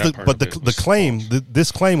that was the claim.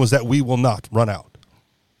 This claim was that we will not run out.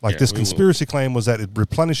 Like this conspiracy claim was that it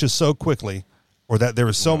replenishes so quickly, or that there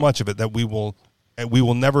is so much of it that we will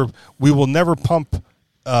never pump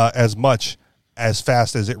as much as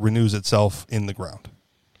fast as it renews itself in the ground.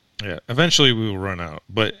 Yeah, eventually we will run out,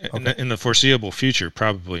 but in the foreseeable future,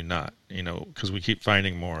 probably not. Because we keep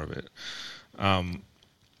finding more of it. And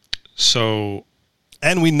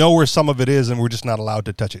we know where some of it is, and we're just not allowed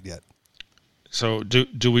to touch it yet. So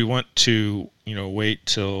do we want to wait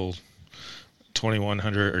till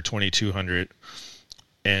 2100 or 2200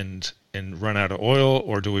 and run out of oil,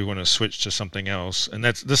 or do we want to switch to something else? And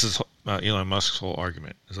this is Elon Musk's whole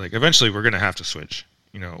argument. It's like eventually we're going to have to switch.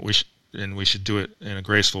 We should do it in a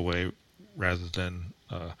graceful way rather than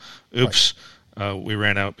oops. Right. We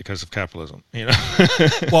ran out because of capitalism.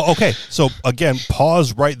 Well, okay. So again,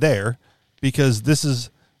 pause right there, because this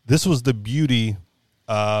was the beauty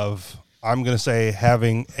of, I'm going to say,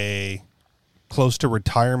 having a close to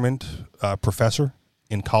retirement professor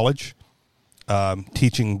in college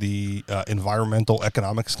teaching the environmental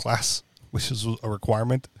economics class, which is a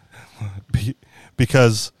requirement,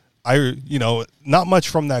 because not much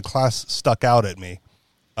from that class stuck out at me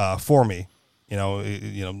for me,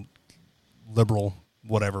 liberal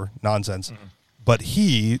whatever nonsense. Mm-hmm. But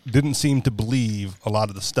he didn't seem to believe a lot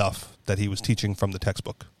of the stuff that he was teaching from the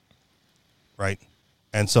textbook, right?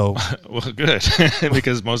 And so, well, good,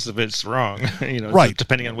 because most of it's wrong, right?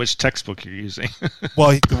 Depending on which textbook you're using.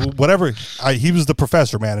 Well, whatever. He was the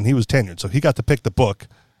professor, man, and he was tenured, so he got to pick the book.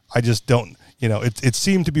 I just don't, it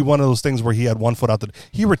seemed to be one of those things where he had one foot out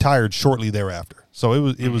he retired shortly thereafter, so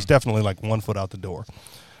it was definitely like one foot out the door.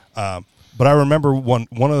 But I remember one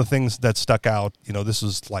of the things that stuck out. This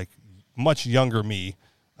was like much younger me,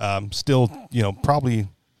 still, probably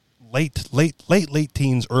late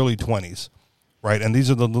teens, early 20s. Right, and these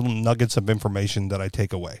are the little nuggets of information that I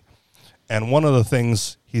take away. And one of the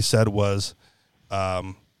things he said was,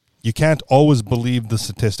 you can't always believe the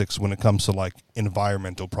statistics when it comes to like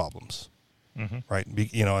environmental problems, right?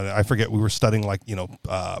 And I forget, we were studying like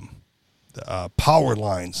power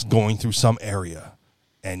lines going through some area,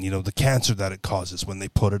 and the cancer that it causes when they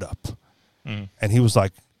put it up. And he was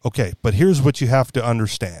like, okay, but here's what you have to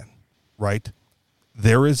understand, right?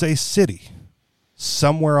 There is a city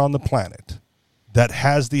somewhere on the planet that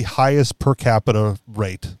has the highest per capita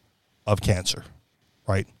rate of cancer,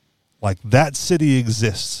 right? Like that city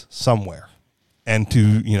exists somewhere. And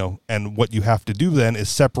and what you have to do then is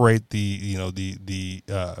separate the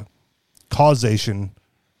causation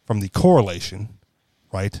from the correlation,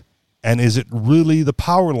 right? And is it really the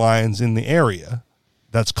power lines in the area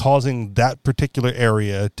that's causing that particular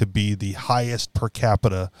area to be the highest per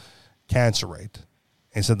capita cancer rate?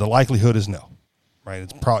 And he said the likelihood is no. Right,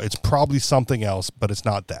 it's probably something else, but it's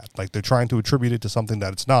not that. Like they're trying to attribute it to something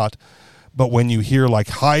that it's not. But when you hear like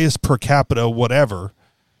highest per capita, whatever,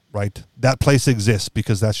 right, that place exists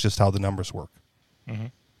because that's just how the numbers work.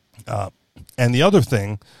 And the other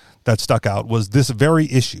thing that stuck out was this very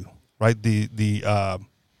issue, right? The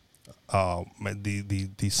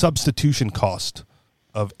substitution cost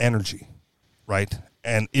of energy, right?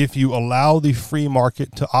 And if you allow the free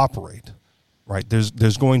market to operate, right,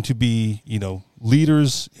 there's going to be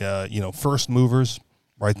leaders, first movers,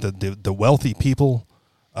 right? The wealthy people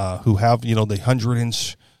who have the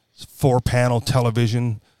 100-inch 4-panel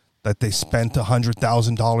television that they spent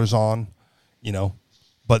 $100,000 on,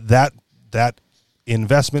 but that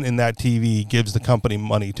investment in that TV gives the company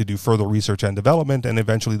money to do further research and development, and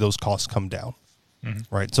eventually those costs come down,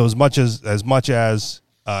 right? So as much as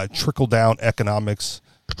trickle down economics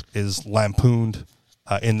is lampooned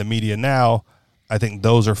in the media now, I think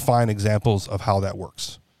those are fine examples of how that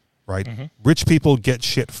works, right? Rich people get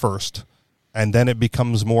shit first, and then it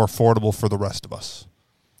becomes more affordable for the rest of us.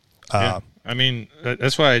 I mean,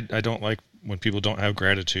 that's why I don't like when people don't have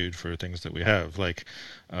gratitude for things that we have. Like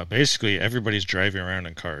basically everybody's driving around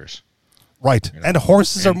in cars. Right. And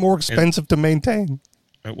horses are more expensive to maintain.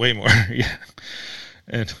 Way more. Yeah.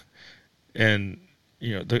 And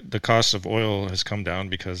the cost of oil has come down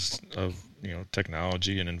because of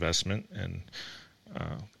technology and investment and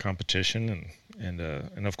competition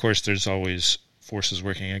and of course there's always forces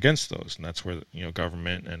working against those, and that's where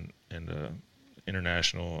government and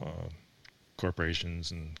international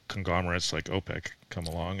corporations and conglomerates like OPEC come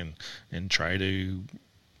along and try to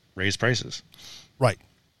raise prices. Right.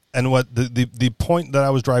 And what the point that I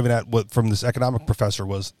was driving at from this economic professor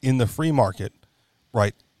was, in the free market,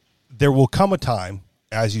 right, there will come a time,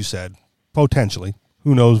 as you said, potentially,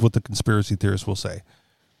 who knows what the conspiracy theorists will say,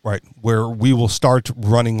 right, where we will start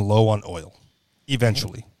running low on oil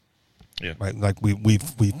eventually. Yeah. Right. Like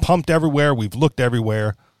we've pumped everywhere, we've looked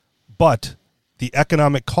everywhere, but the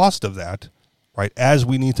economic cost of that, right, as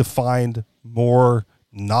we need to find more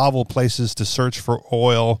novel places to search for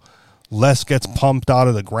oil, less gets pumped out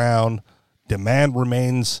of the ground, demand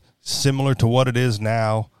remains similar to what it is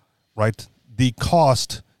now, right? The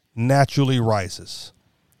cost naturally rises,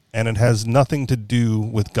 and it has nothing to do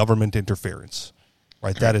with government interference,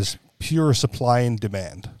 right? That is pure supply and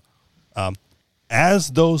demand. As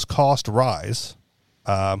those costs rise,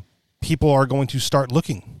 people are going to start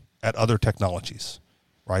looking at other technologies,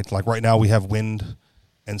 right? Like right now we have wind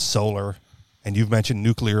and solar, and you've mentioned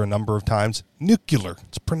nuclear a number of times. Nuclear,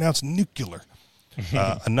 it's pronounced nuclear,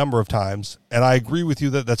 a number of times. And I agree with you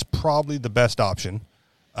that that's probably the best option.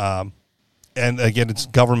 And again, it's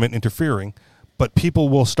government interfering, but people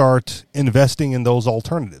will start investing in those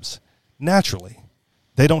alternatives naturally.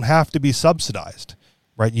 They don't have to be subsidized,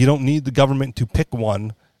 right? You don't need the government to pick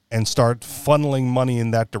one and start funneling money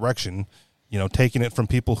in that direction, taking it from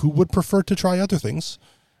people who would prefer to try other things,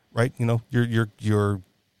 right? Your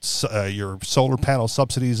solar panel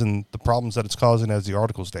subsidies and the problems that it's causing, as the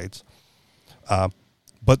article states.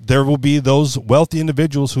 But there will be those wealthy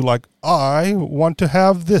individuals who I want to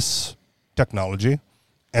have this technology.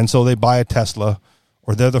 And so they buy a Tesla,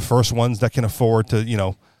 or they're the first ones that can afford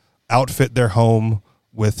to, outfit their home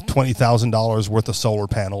with $20,000 worth of solar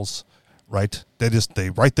panels, right? They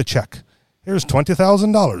write the check. Here's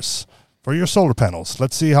 $20,000 for your solar panels.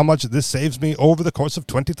 Let's see how much this saves me over the course of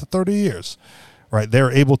 20 to 30 years. Right,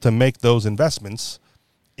 they're able to make those investments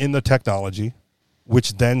in the technology,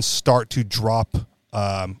 which then start to drop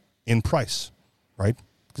in price, right?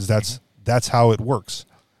 Because that's how it works.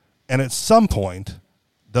 And at some point,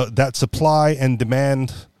 that supply and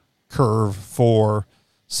demand curve for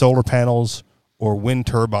solar panels or wind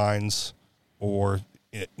turbines or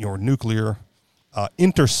nuclear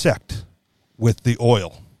intersect with the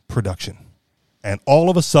oil production, and all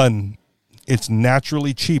of a sudden, it's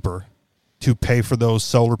naturally cheaper to pay for those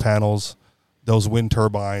solar panels, those wind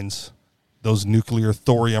turbines, those nuclear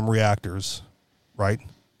thorium reactors, right?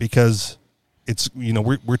 Because it's,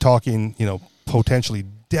 we're talking, potentially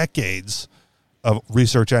decades of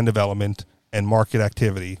research and development and market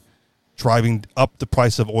activity, driving up the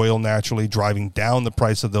price of oil naturally, driving down the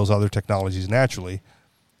price of those other technologies naturally.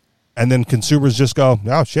 And then consumers just go,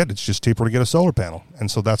 oh, shit, it's just cheaper to get a solar panel. And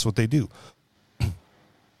so that's what they do.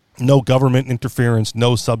 No government interference,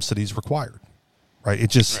 no subsidies required, right?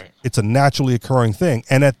 It's a naturally occurring thing.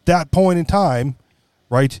 And at that point in time,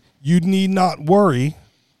 right, you need not worry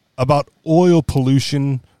about oil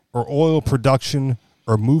pollution or oil production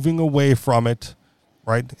or moving away from it,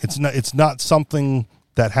 right? It's not something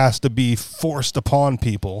that has to be forced upon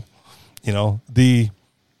people. The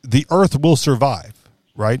earth will survive,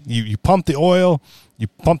 right? You pump the oil, you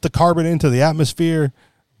pump the carbon into the atmosphere,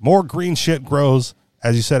 more green shit grows,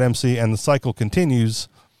 as you said, MC, and the cycle continues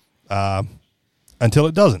until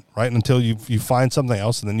it doesn't, right? Until you find something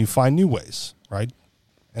else, and then you find new ways, right?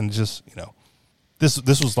 And just,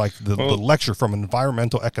 this was like the lecture from an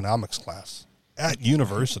environmental economics class at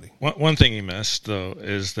university. One thing you missed, though,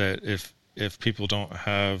 is that if people don't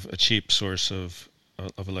have a cheap source of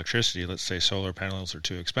electricity, let's say solar panels are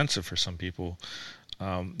too expensive for some people,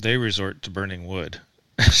 they resort to burning wood,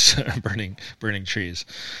 burning trees.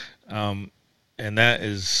 And that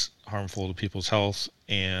is harmful to people's health,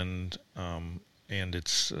 and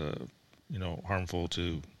it's harmful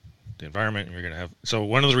to the environment. And you're going to have, so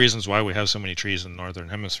one of the reasons why we have so many trees in the northern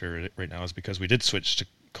hemisphere right now is because we did switch to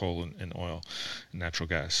coal and oil and natural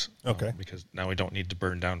gas. Okay. Because now we don't need to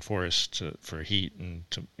burn down forests for heat and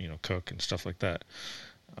to cook and stuff like that.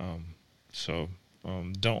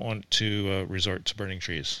 Don't want to resort to burning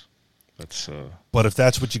trees. That's. But if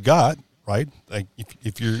that's what you got. Right, like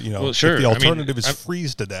if you're, well, sure. if the alternative is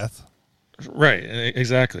freeze to death. Right,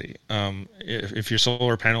 exactly. If your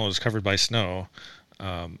solar panel is covered by snow,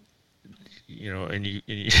 and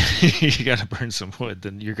you got to burn some wood,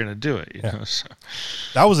 then you're going to do it. You know, so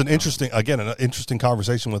that was an interesting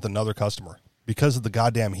conversation with another customer because of the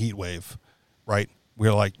goddamn heat wave, right?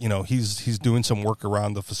 We're like, he's doing some work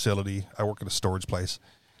around the facility. I work at a storage place.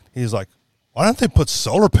 He's like, why don't they put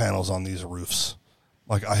solar panels on these roofs?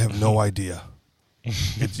 Like, I have no idea.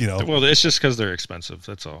 It's, well, it's just because they're expensive.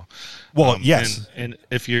 That's all. Well, yes. And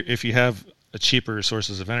if you have a cheaper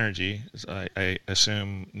sources of energy, I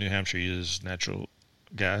assume New Hampshire uses natural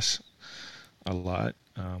gas a lot.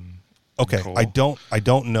 Okay, coal. I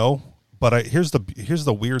don't know, but here's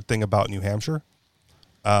the weird thing about New Hampshire.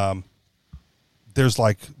 There's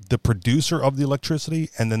like the producer of the electricity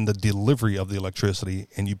and then the delivery of the electricity,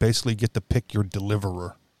 and you basically get to pick your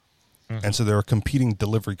deliverer. Mm-hmm. And so there are competing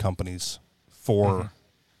delivery companies for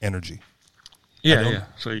energy. Yeah.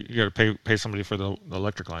 So you got to pay somebody for the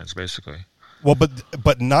electric lines, basically. Well,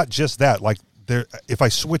 but not just that. Like if I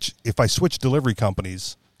switch delivery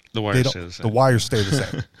companies, the wires stay the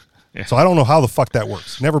same. Yeah. So I don't know how the fuck that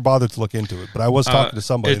works. Never bothered to look into it, but I was talking to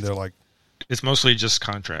somebody. They're like, it's mostly just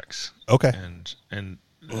contracts. Okay. And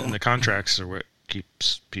the contracts are what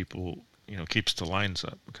keeps people, keeps the lines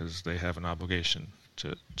up, because they have an obligation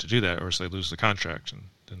to do that, or else they lose the contract and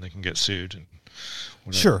then they can get sued and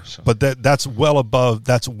whatever. Sure. So. But that's well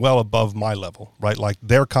above my level, right? Like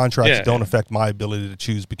their contracts don't affect my ability to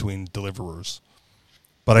choose between deliverers.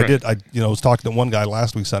 But right. I was talking to one guy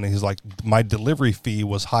last week Sunday. He's like, my delivery fee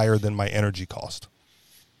was higher than my energy cost.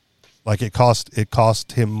 Like it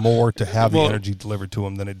cost him more to have the energy delivered to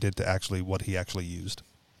him than it did to actually what he actually used.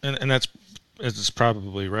 And it's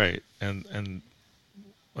probably right. And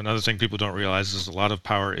another thing people don't realize is a lot of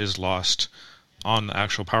power is lost on the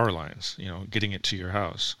actual power lines, getting it to your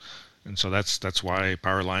house. And so that's why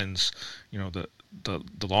power lines, the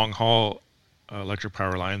long haul electric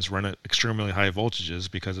power lines run at extremely high voltages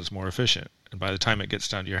because it's more efficient. And by the time it gets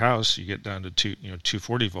down to your house, you get down to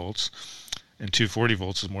 240 volts. And 240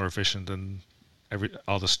 volts is more efficient than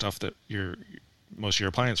all the stuff that most of your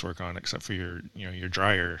appliance work on, except for your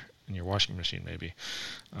dryer and your washing machine, maybe.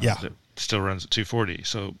 That still runs at 240.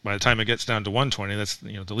 So by the time it gets down to 120, that's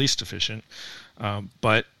the least efficient.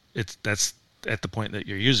 But that's at the point that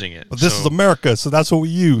you're using it. But this is America, so that's what we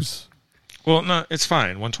use. Well, no, it's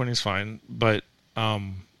fine. 120 is fine, but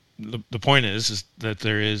the point is that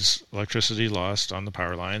there is electricity lost on the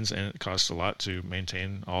power lines, and it costs a lot to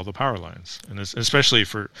maintain all the power lines, and especially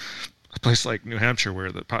for a place like New Hampshire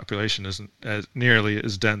where the population isn't as nearly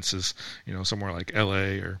as dense as somewhere like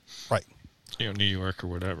L.A. or right, New York or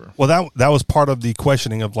whatever. Well, that was part of the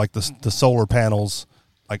questioning of like the solar panels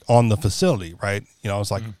like on the facility, right? I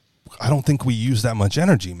was like, I don't think we use that much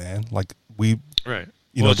energy, man. Like we, right.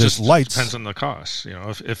 There's just lights. Depends on the cost.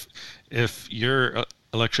 If your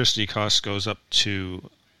electricity cost goes up to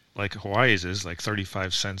like Hawaii's is like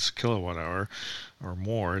 35 cents kilowatt hour or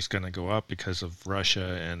more, it's going to go up because of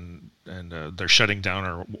Russia and they're shutting down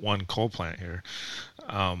our one coal plant here.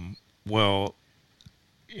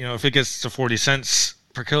 If it gets to 40 cents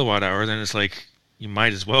per kilowatt hour, then it's like you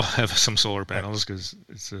might as well have some solar panels because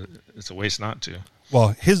it's a waste not to. Well,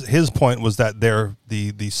 his point was that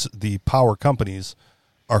the power companies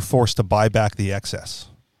are forced to buy back the excess.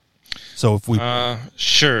 So if we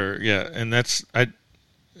sure, yeah, and that's a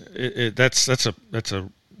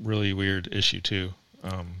really weird issue too.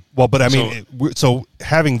 But I mean, so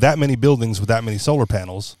having that many buildings with that many solar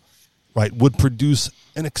panels, right, would produce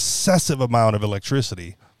an excessive amount of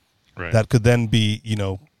electricity, right, that could then be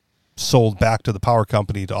sold back to the power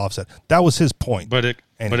company to offset. That was his point. But it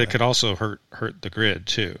could also hurt the grid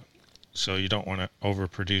too. So you don't want to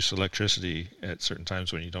overproduce electricity at certain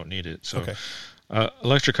times when you don't need it. So. Okay.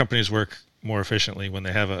 Electric companies work more efficiently when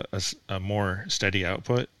they have a more steady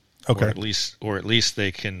output, okay, or at least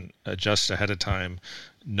they can adjust ahead of time,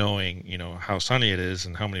 knowing how sunny it is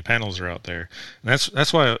and how many panels are out there. And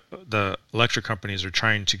that's why the electric companies are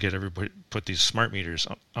trying to get everybody put these smart meters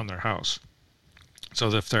on their house. So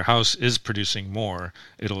that if their house is producing more,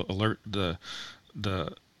 it'll alert the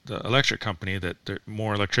electric company that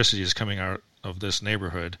more electricity is coming out of this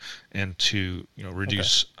neighborhood, and to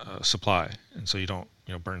reduce supply, and so you don't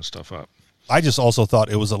burn stuff up. I just also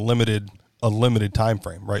thought it was a limited time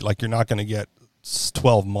frame, right? Like you're not going to get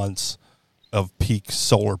 12 months of peak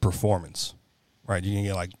solar performance, right? You're going to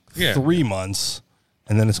get like 3 months,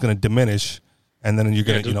 and then it's going to diminish, and then you're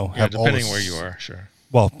going to have all depending where you are, sure.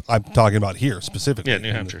 Well, I'm talking about here specifically. Yeah,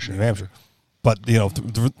 New Hampshire, sure. New Hampshire, but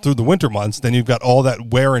through the winter months, then you've got all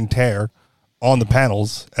that wear and tear on the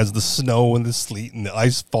panels as the snow and the sleet and the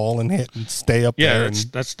ice fall and hit and stay up there. Yeah,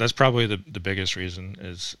 that's probably the biggest reason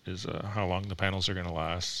is how long the panels are going to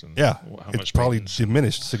last. And yeah, how it's much probably maintenance.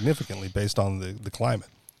 diminished significantly based on the climate.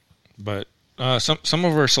 But some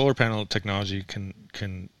of our solar panel technology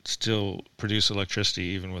can still produce electricity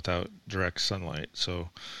even without direct sunlight. So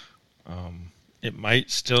it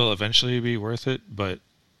might still eventually be worth it, but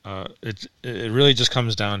it really just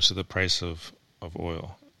comes down to the price of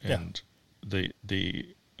oil. And the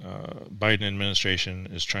Biden administration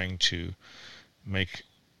is trying to make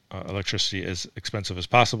electricity as expensive as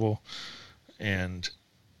possible, and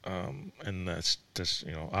that's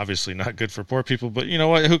obviously not good for poor people. But you know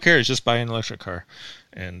what? Who cares? Just buy an electric car,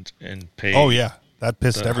 and pay. Oh yeah, that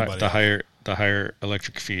pissed everybody. The higher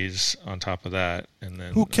electric fees on top of that, and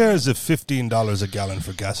then who cares if $15 a gallon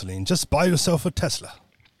for gasoline? Just buy yourself a Tesla.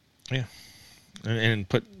 Yeah, and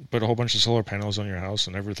put a whole bunch of solar panels on your house,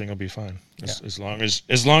 and everything will be fine. As long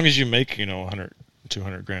as you make 100,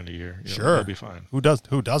 200 grand a year, sure, it'll be fine. Who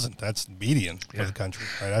doesn't? That's median for the country,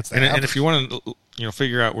 right? That's the and if you want to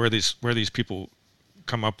figure out where these people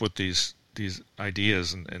come up with these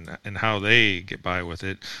ideas and how they get by with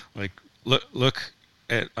it, like look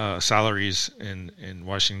at salaries in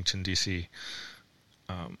Washington D.C.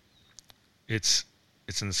 It's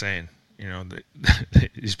insane.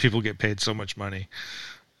 These people get paid so much money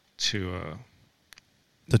to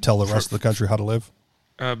tell the rest of the country how to live.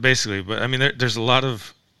 Basically, but I mean, there's a lot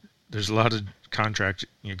of contract,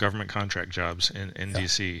 government contract jobs in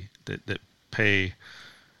DC that pay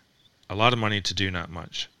a lot of money to do not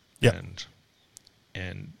much. Yeah,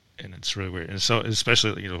 and it's really weird. And so,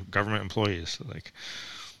 especially government employees, like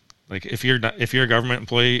if you're a government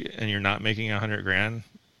employee and you're not making 100 grand,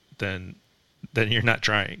 then you're not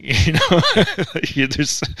trying.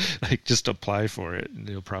 There's just apply for it and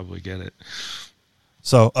you'll probably get it.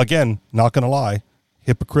 So again, not going to lie,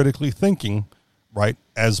 hypocritically thinking, right?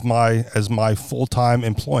 As my full-time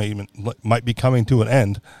employment might be coming to an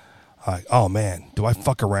end, oh man, do I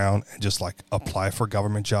fuck around and just apply for a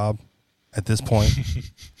government job at this point?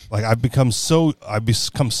 I've become so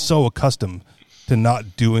accustomed to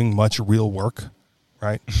not doing much real work,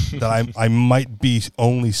 right? That I might be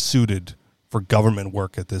only suited for government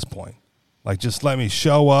work at this point. Just let me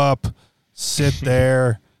show up, sit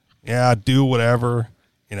there, do whatever,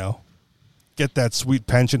 get that sweet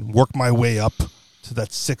pension, work my way up to that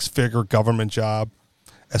 6-figure government job,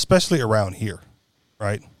 especially around here,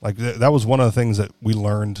 right? That was one of the things that we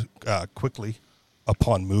learned quickly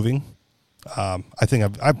upon moving. I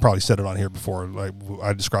think I've probably said it on here before.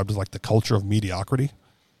 I described it as the culture of mediocrity.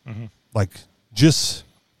 Mm-hmm.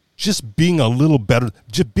 Just being a little better,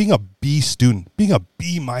 just being a B student, being a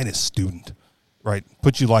B- student, right?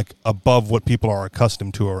 Puts you above what people are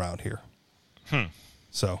accustomed to around here.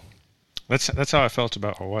 So that's how I felt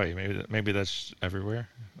about Hawaii. Maybe that's everywhere.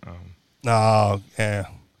 No, yeah.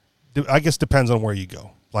 I guess depends on where you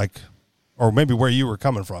go, or maybe where you were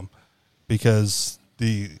coming from, because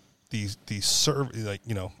the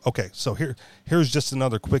okay. So here's just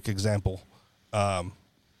another quick example.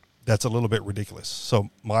 That's a little bit ridiculous.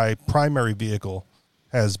 So my primary vehicle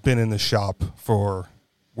has been in the shop we're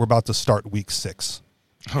about to start week 6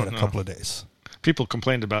 in a couple of days. People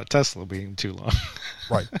complained about Tesla being too long.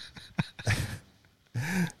 Right.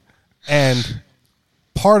 And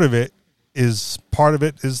part of it is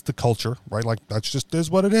the culture, right? That's just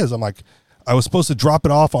is what it is. I'm I was supposed to drop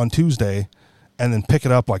it off on Tuesday and then pick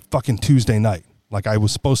it up fucking Tuesday night. I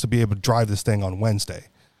was supposed to be able to drive this thing on Wednesday.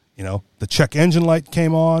 The check engine light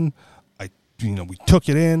came on. We took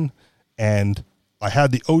it in, and I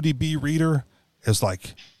had the ODB reader as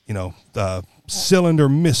the cylinder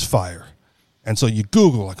misfire. And so you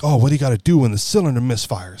Google what do you got to do when the cylinder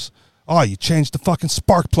misfires? Oh, you change the fucking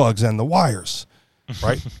spark plugs and the wires,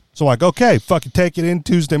 right? So okay, fucking take it in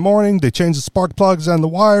Tuesday morning. They changed the spark plugs and the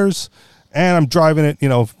wires, and I'm driving it.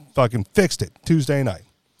 Fucking fixed it Tuesday night.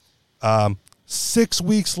 6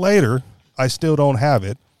 weeks later, I still don't have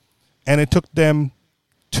it. And it took them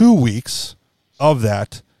 2 weeks of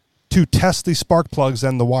that to test the spark plugs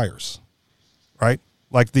and the wires, right?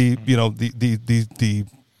 The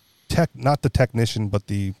tech, not the technician, but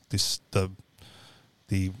the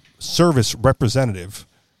service representative,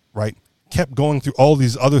 right, kept going through all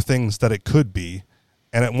these other things that it could be.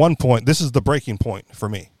 And at one point, this is the breaking point for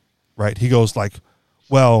me, right? He goes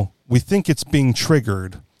well, we think it's being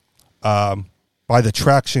triggered by the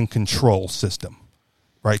traction control system.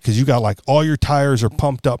 Right, because you got all your tires are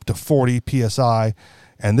pumped up to 40 psi,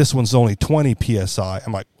 and this one's only 20 psi.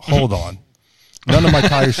 I'm hold on, none of my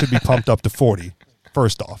tires should be pumped up to 40.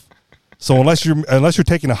 First off, so unless you're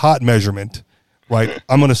taking a hot measurement, right,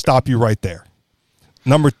 I'm going to stop you right there.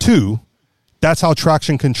 Number two, that's how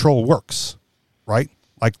traction control works, right?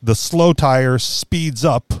 Like the slow tire speeds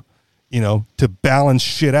up, to balance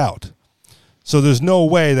shit out. So there's no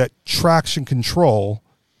way that traction control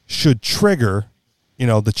should trigger,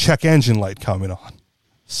 the check engine light coming on.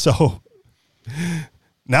 So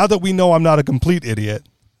now that we know I'm not a complete idiot,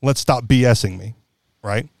 let's stop BSing me,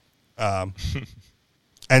 right?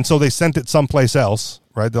 And so they sent it someplace else,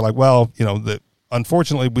 right? They're like, well,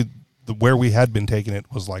 unfortunately, where we had been taking it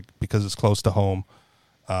was like, because it's close to home,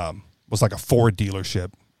 was like a Ford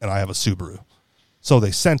dealership, and I have a Subaru. So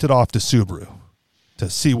they sent it off to Subaru to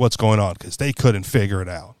see what's going on because they couldn't figure it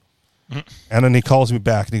out. And then he calls me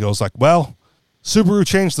back and he goes like, well, Subaru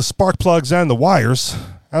changed the spark plugs and the wires.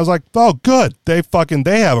 I was like, oh, good. They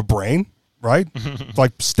have a brain, right? It's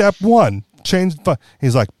like step one, change.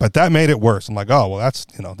 He's like, but that made it worse. I'm like, oh, well,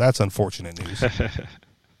 that's unfortunate news.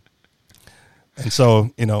 And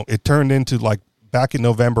so, it turned into like back in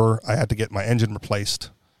November, I had to get my engine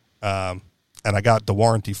replaced. And I got the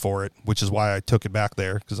warranty for it, which is why I took it back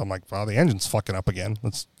there. Cause I'm like, well, the engine's fucking up again.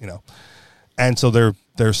 And so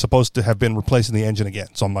they're supposed to have been replacing the engine again.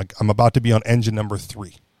 So I'm like, I'm about to be on engine number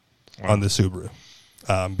 3 on the Subaru.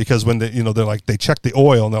 Because when they're like, they check the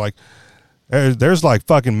oil and they're like, there's like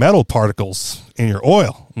fucking metal particles in your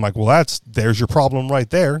oil. I'm like, well, there's your problem right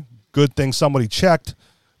there. Good thing somebody checked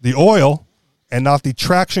the oil and not the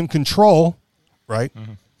traction control, right?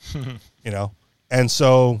 And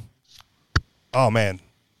so, oh man,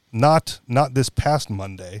 not this past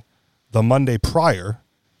Monday, the Monday prior,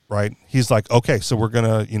 right? He's like, okay, so we're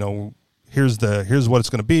gonna, here's what it's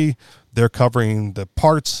gonna be. They're covering the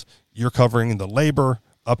parts, you're covering the labor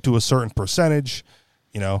up to a certain percentage.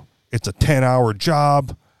 It's a 10-hour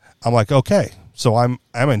job. I'm like, okay, so I'm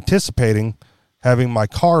anticipating having my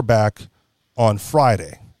car back on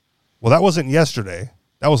Friday. Well, that wasn't yesterday.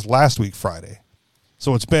 That was last week Friday.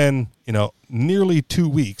 So it's been, nearly 2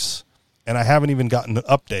 weeks, and I haven't even gotten an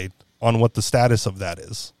update on what the status of that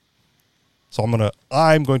is. So I'm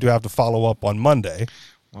going to have to follow up on Monday.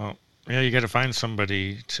 Well, yeah, you got to find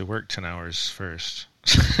somebody to work 10 hours first.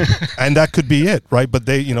 And that could be it, right? But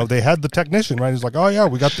they had the technician, right? He's like, oh yeah,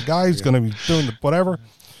 we got the guy who's going to be doing the whatever.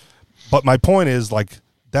 But my point is, like,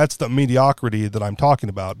 that's the mediocrity that I'm talking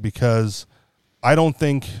about, because I don't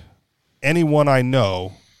think anyone I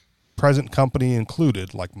know, present company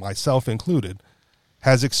included, like myself included,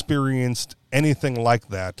 has experienced anything like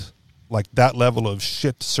that level of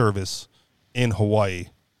shit service in Hawaii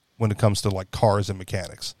when it comes to like cars and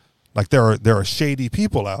mechanics. Like there are shady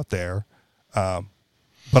people out there,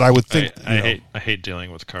 but I would think I hate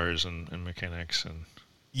dealing with cars and mechanics and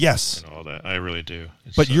yes, and all that. I really do.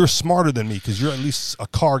 But you're smarter than me because you're at least a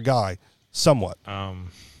car guy, somewhat.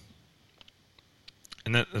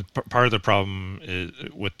 And that part of the problem is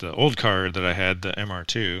with the old car that I had, the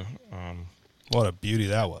MR2. What a beauty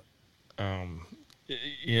that was. Well,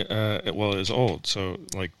 it was old. So,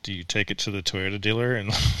 like, do you take it to the Toyota dealer and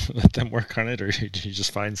let them work on it, or do you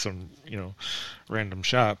just find some, random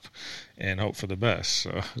shop and hope for the best?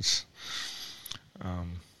 So it's.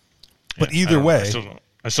 But either way,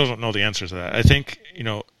 I still don't know the answer to that. I think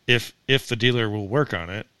if the dealer will work on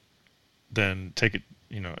it, then take it.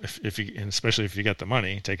 If you, and especially if you got the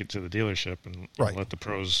money, take it to the dealership and let the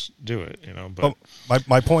pros do it. But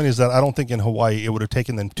my point is that I don't think in Hawaii it would have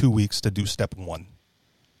taken them 2 weeks to do step 1.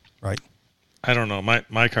 Right. I don't know.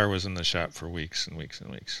 My car was in the shop for weeks and weeks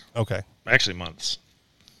and weeks. Okay. Actually, months.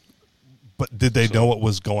 But did they know what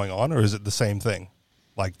was going on, or is it the same thing?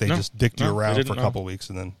 Like they just dicked you around for a couple of weeks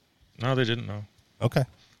and then. No, they didn't know. Okay.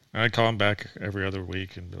 I'd call them back every other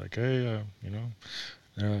week and be like, hey,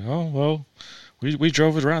 they're like, oh well. We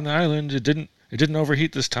drove it around the island. It didn't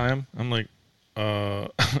overheat this time. I'm like, are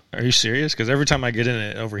you serious? Because every time I get in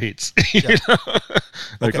it overheats.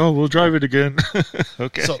 Like, oh, we'll drive it again.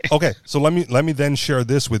 Okay. So let me then share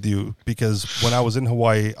this with you, because when I was in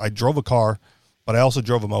Hawaii, I drove a car, but I also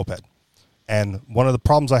drove a moped. And one of the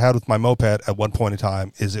problems I had with my moped at one point in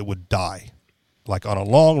time is it would die, like on a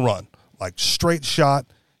long run, like straight shot,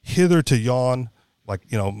 hither to yon. Like,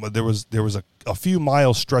 there was a few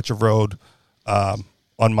mile stretch of road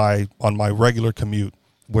on my regular commute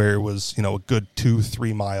where it was, a good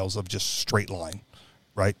 2-3 miles of just straight line,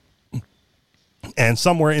 right? And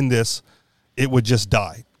somewhere in this, it would just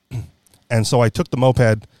die. And so I took the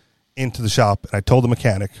moped into the shop and I told the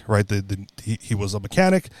mechanic, right? He was a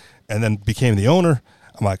mechanic and then became the owner.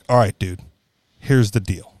 I'm like, all right, dude, here's the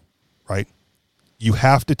deal, right? You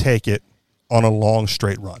have to take it on a long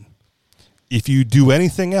straight run. If you do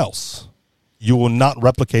anything else, you will not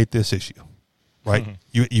replicate this issue. Right?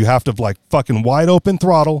 Mm-hmm. You have to like fucking wide open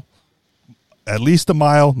throttle, at least a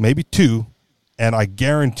mile, maybe 2, and I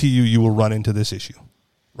guarantee you will run into this issue,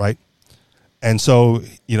 right? And so,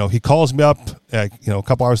 he calls me up, a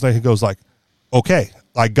couple hours later, he goes like, okay,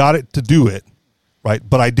 I got it to do it, right?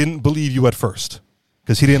 But I didn't believe you at first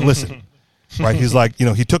because he didn't listen, right? He's like,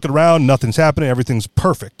 he took it around, nothing's happening, everything's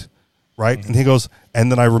perfect, right? And he goes,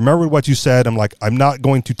 and then I remembered what you said. I'm like, I'm not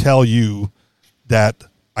going to tell you that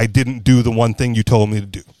I didn't do the one thing you told me to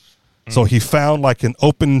do. So he found like an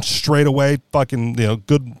open straightaway, fucking,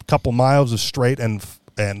 good couple miles of straight and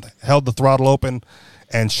held the throttle open.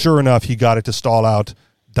 And sure enough, he got it to stall out,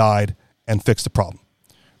 died, and fixed the problem,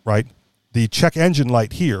 right? The check engine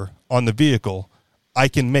light here on the vehicle, I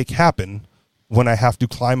can make happen when I have to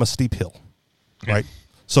climb a steep hill, right?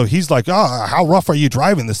 So he's like, how rough are you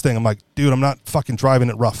driving this thing? I'm like, dude, I'm not fucking driving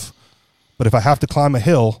it rough. But if I have to climb a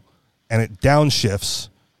hill and it downshifts,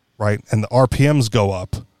 right, and the RPMs go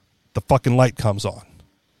up, the fucking light comes on.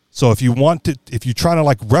 So if you're trying to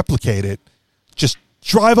like replicate it, just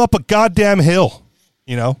drive up a goddamn hill.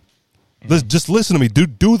 Just listen to me.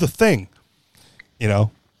 Do the thing,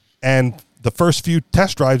 And the first few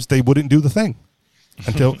test drives, they wouldn't do the thing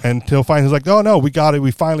until finally he's like, oh no, we got it.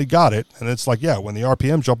 We finally got it. And it's like, yeah, when the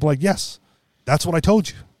RPM jump, I'm like, yes, that's what I told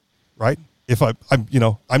you, right? If I'm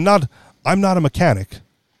not a mechanic,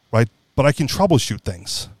 right? But I can troubleshoot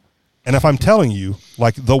things. And if I'm telling you,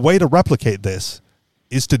 like, the way to replicate this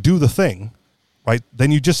is to do the thing, right?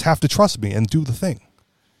 Then you just have to trust me and do the thing.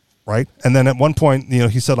 Right. And then at one point,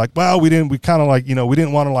 he said like, well, we didn't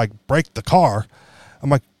want to like break the car. I'm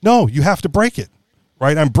like, no, you have to break it.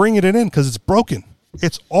 Right. I'm bringing it in because it's broken.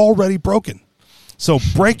 It's already broken. So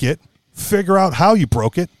break it, figure out how you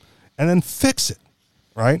broke it, and then fix it.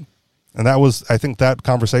 Right. And I think that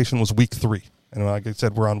conversation was week 3. And like I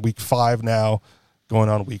said, we're on week 5 now, going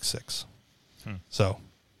on week 6. So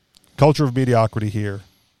culture of mediocrity here.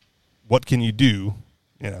 What can you do?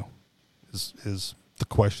 Is the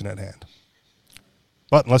question at hand.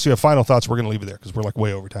 But unless you have final thoughts, we're going to leave it there because we're like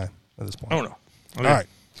way over time at this point. Oh, no. Okay. All right.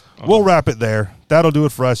 We'll wrap it there. That'll do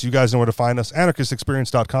it for us. You guys know where to find us.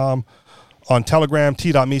 AnarchistExperience.com. On Telegram,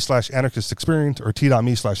 t.me/AnarchistExperience or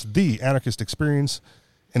t.me/TheAnarchistExperience.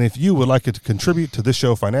 And if you would like to contribute to this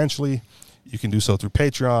show financially, you can do so through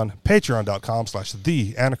Patreon,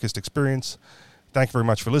 patreon.com/TheAnarchistExperience. Thank you very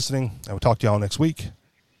much for listening, and we'll talk to y'all next week.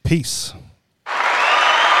 Peace.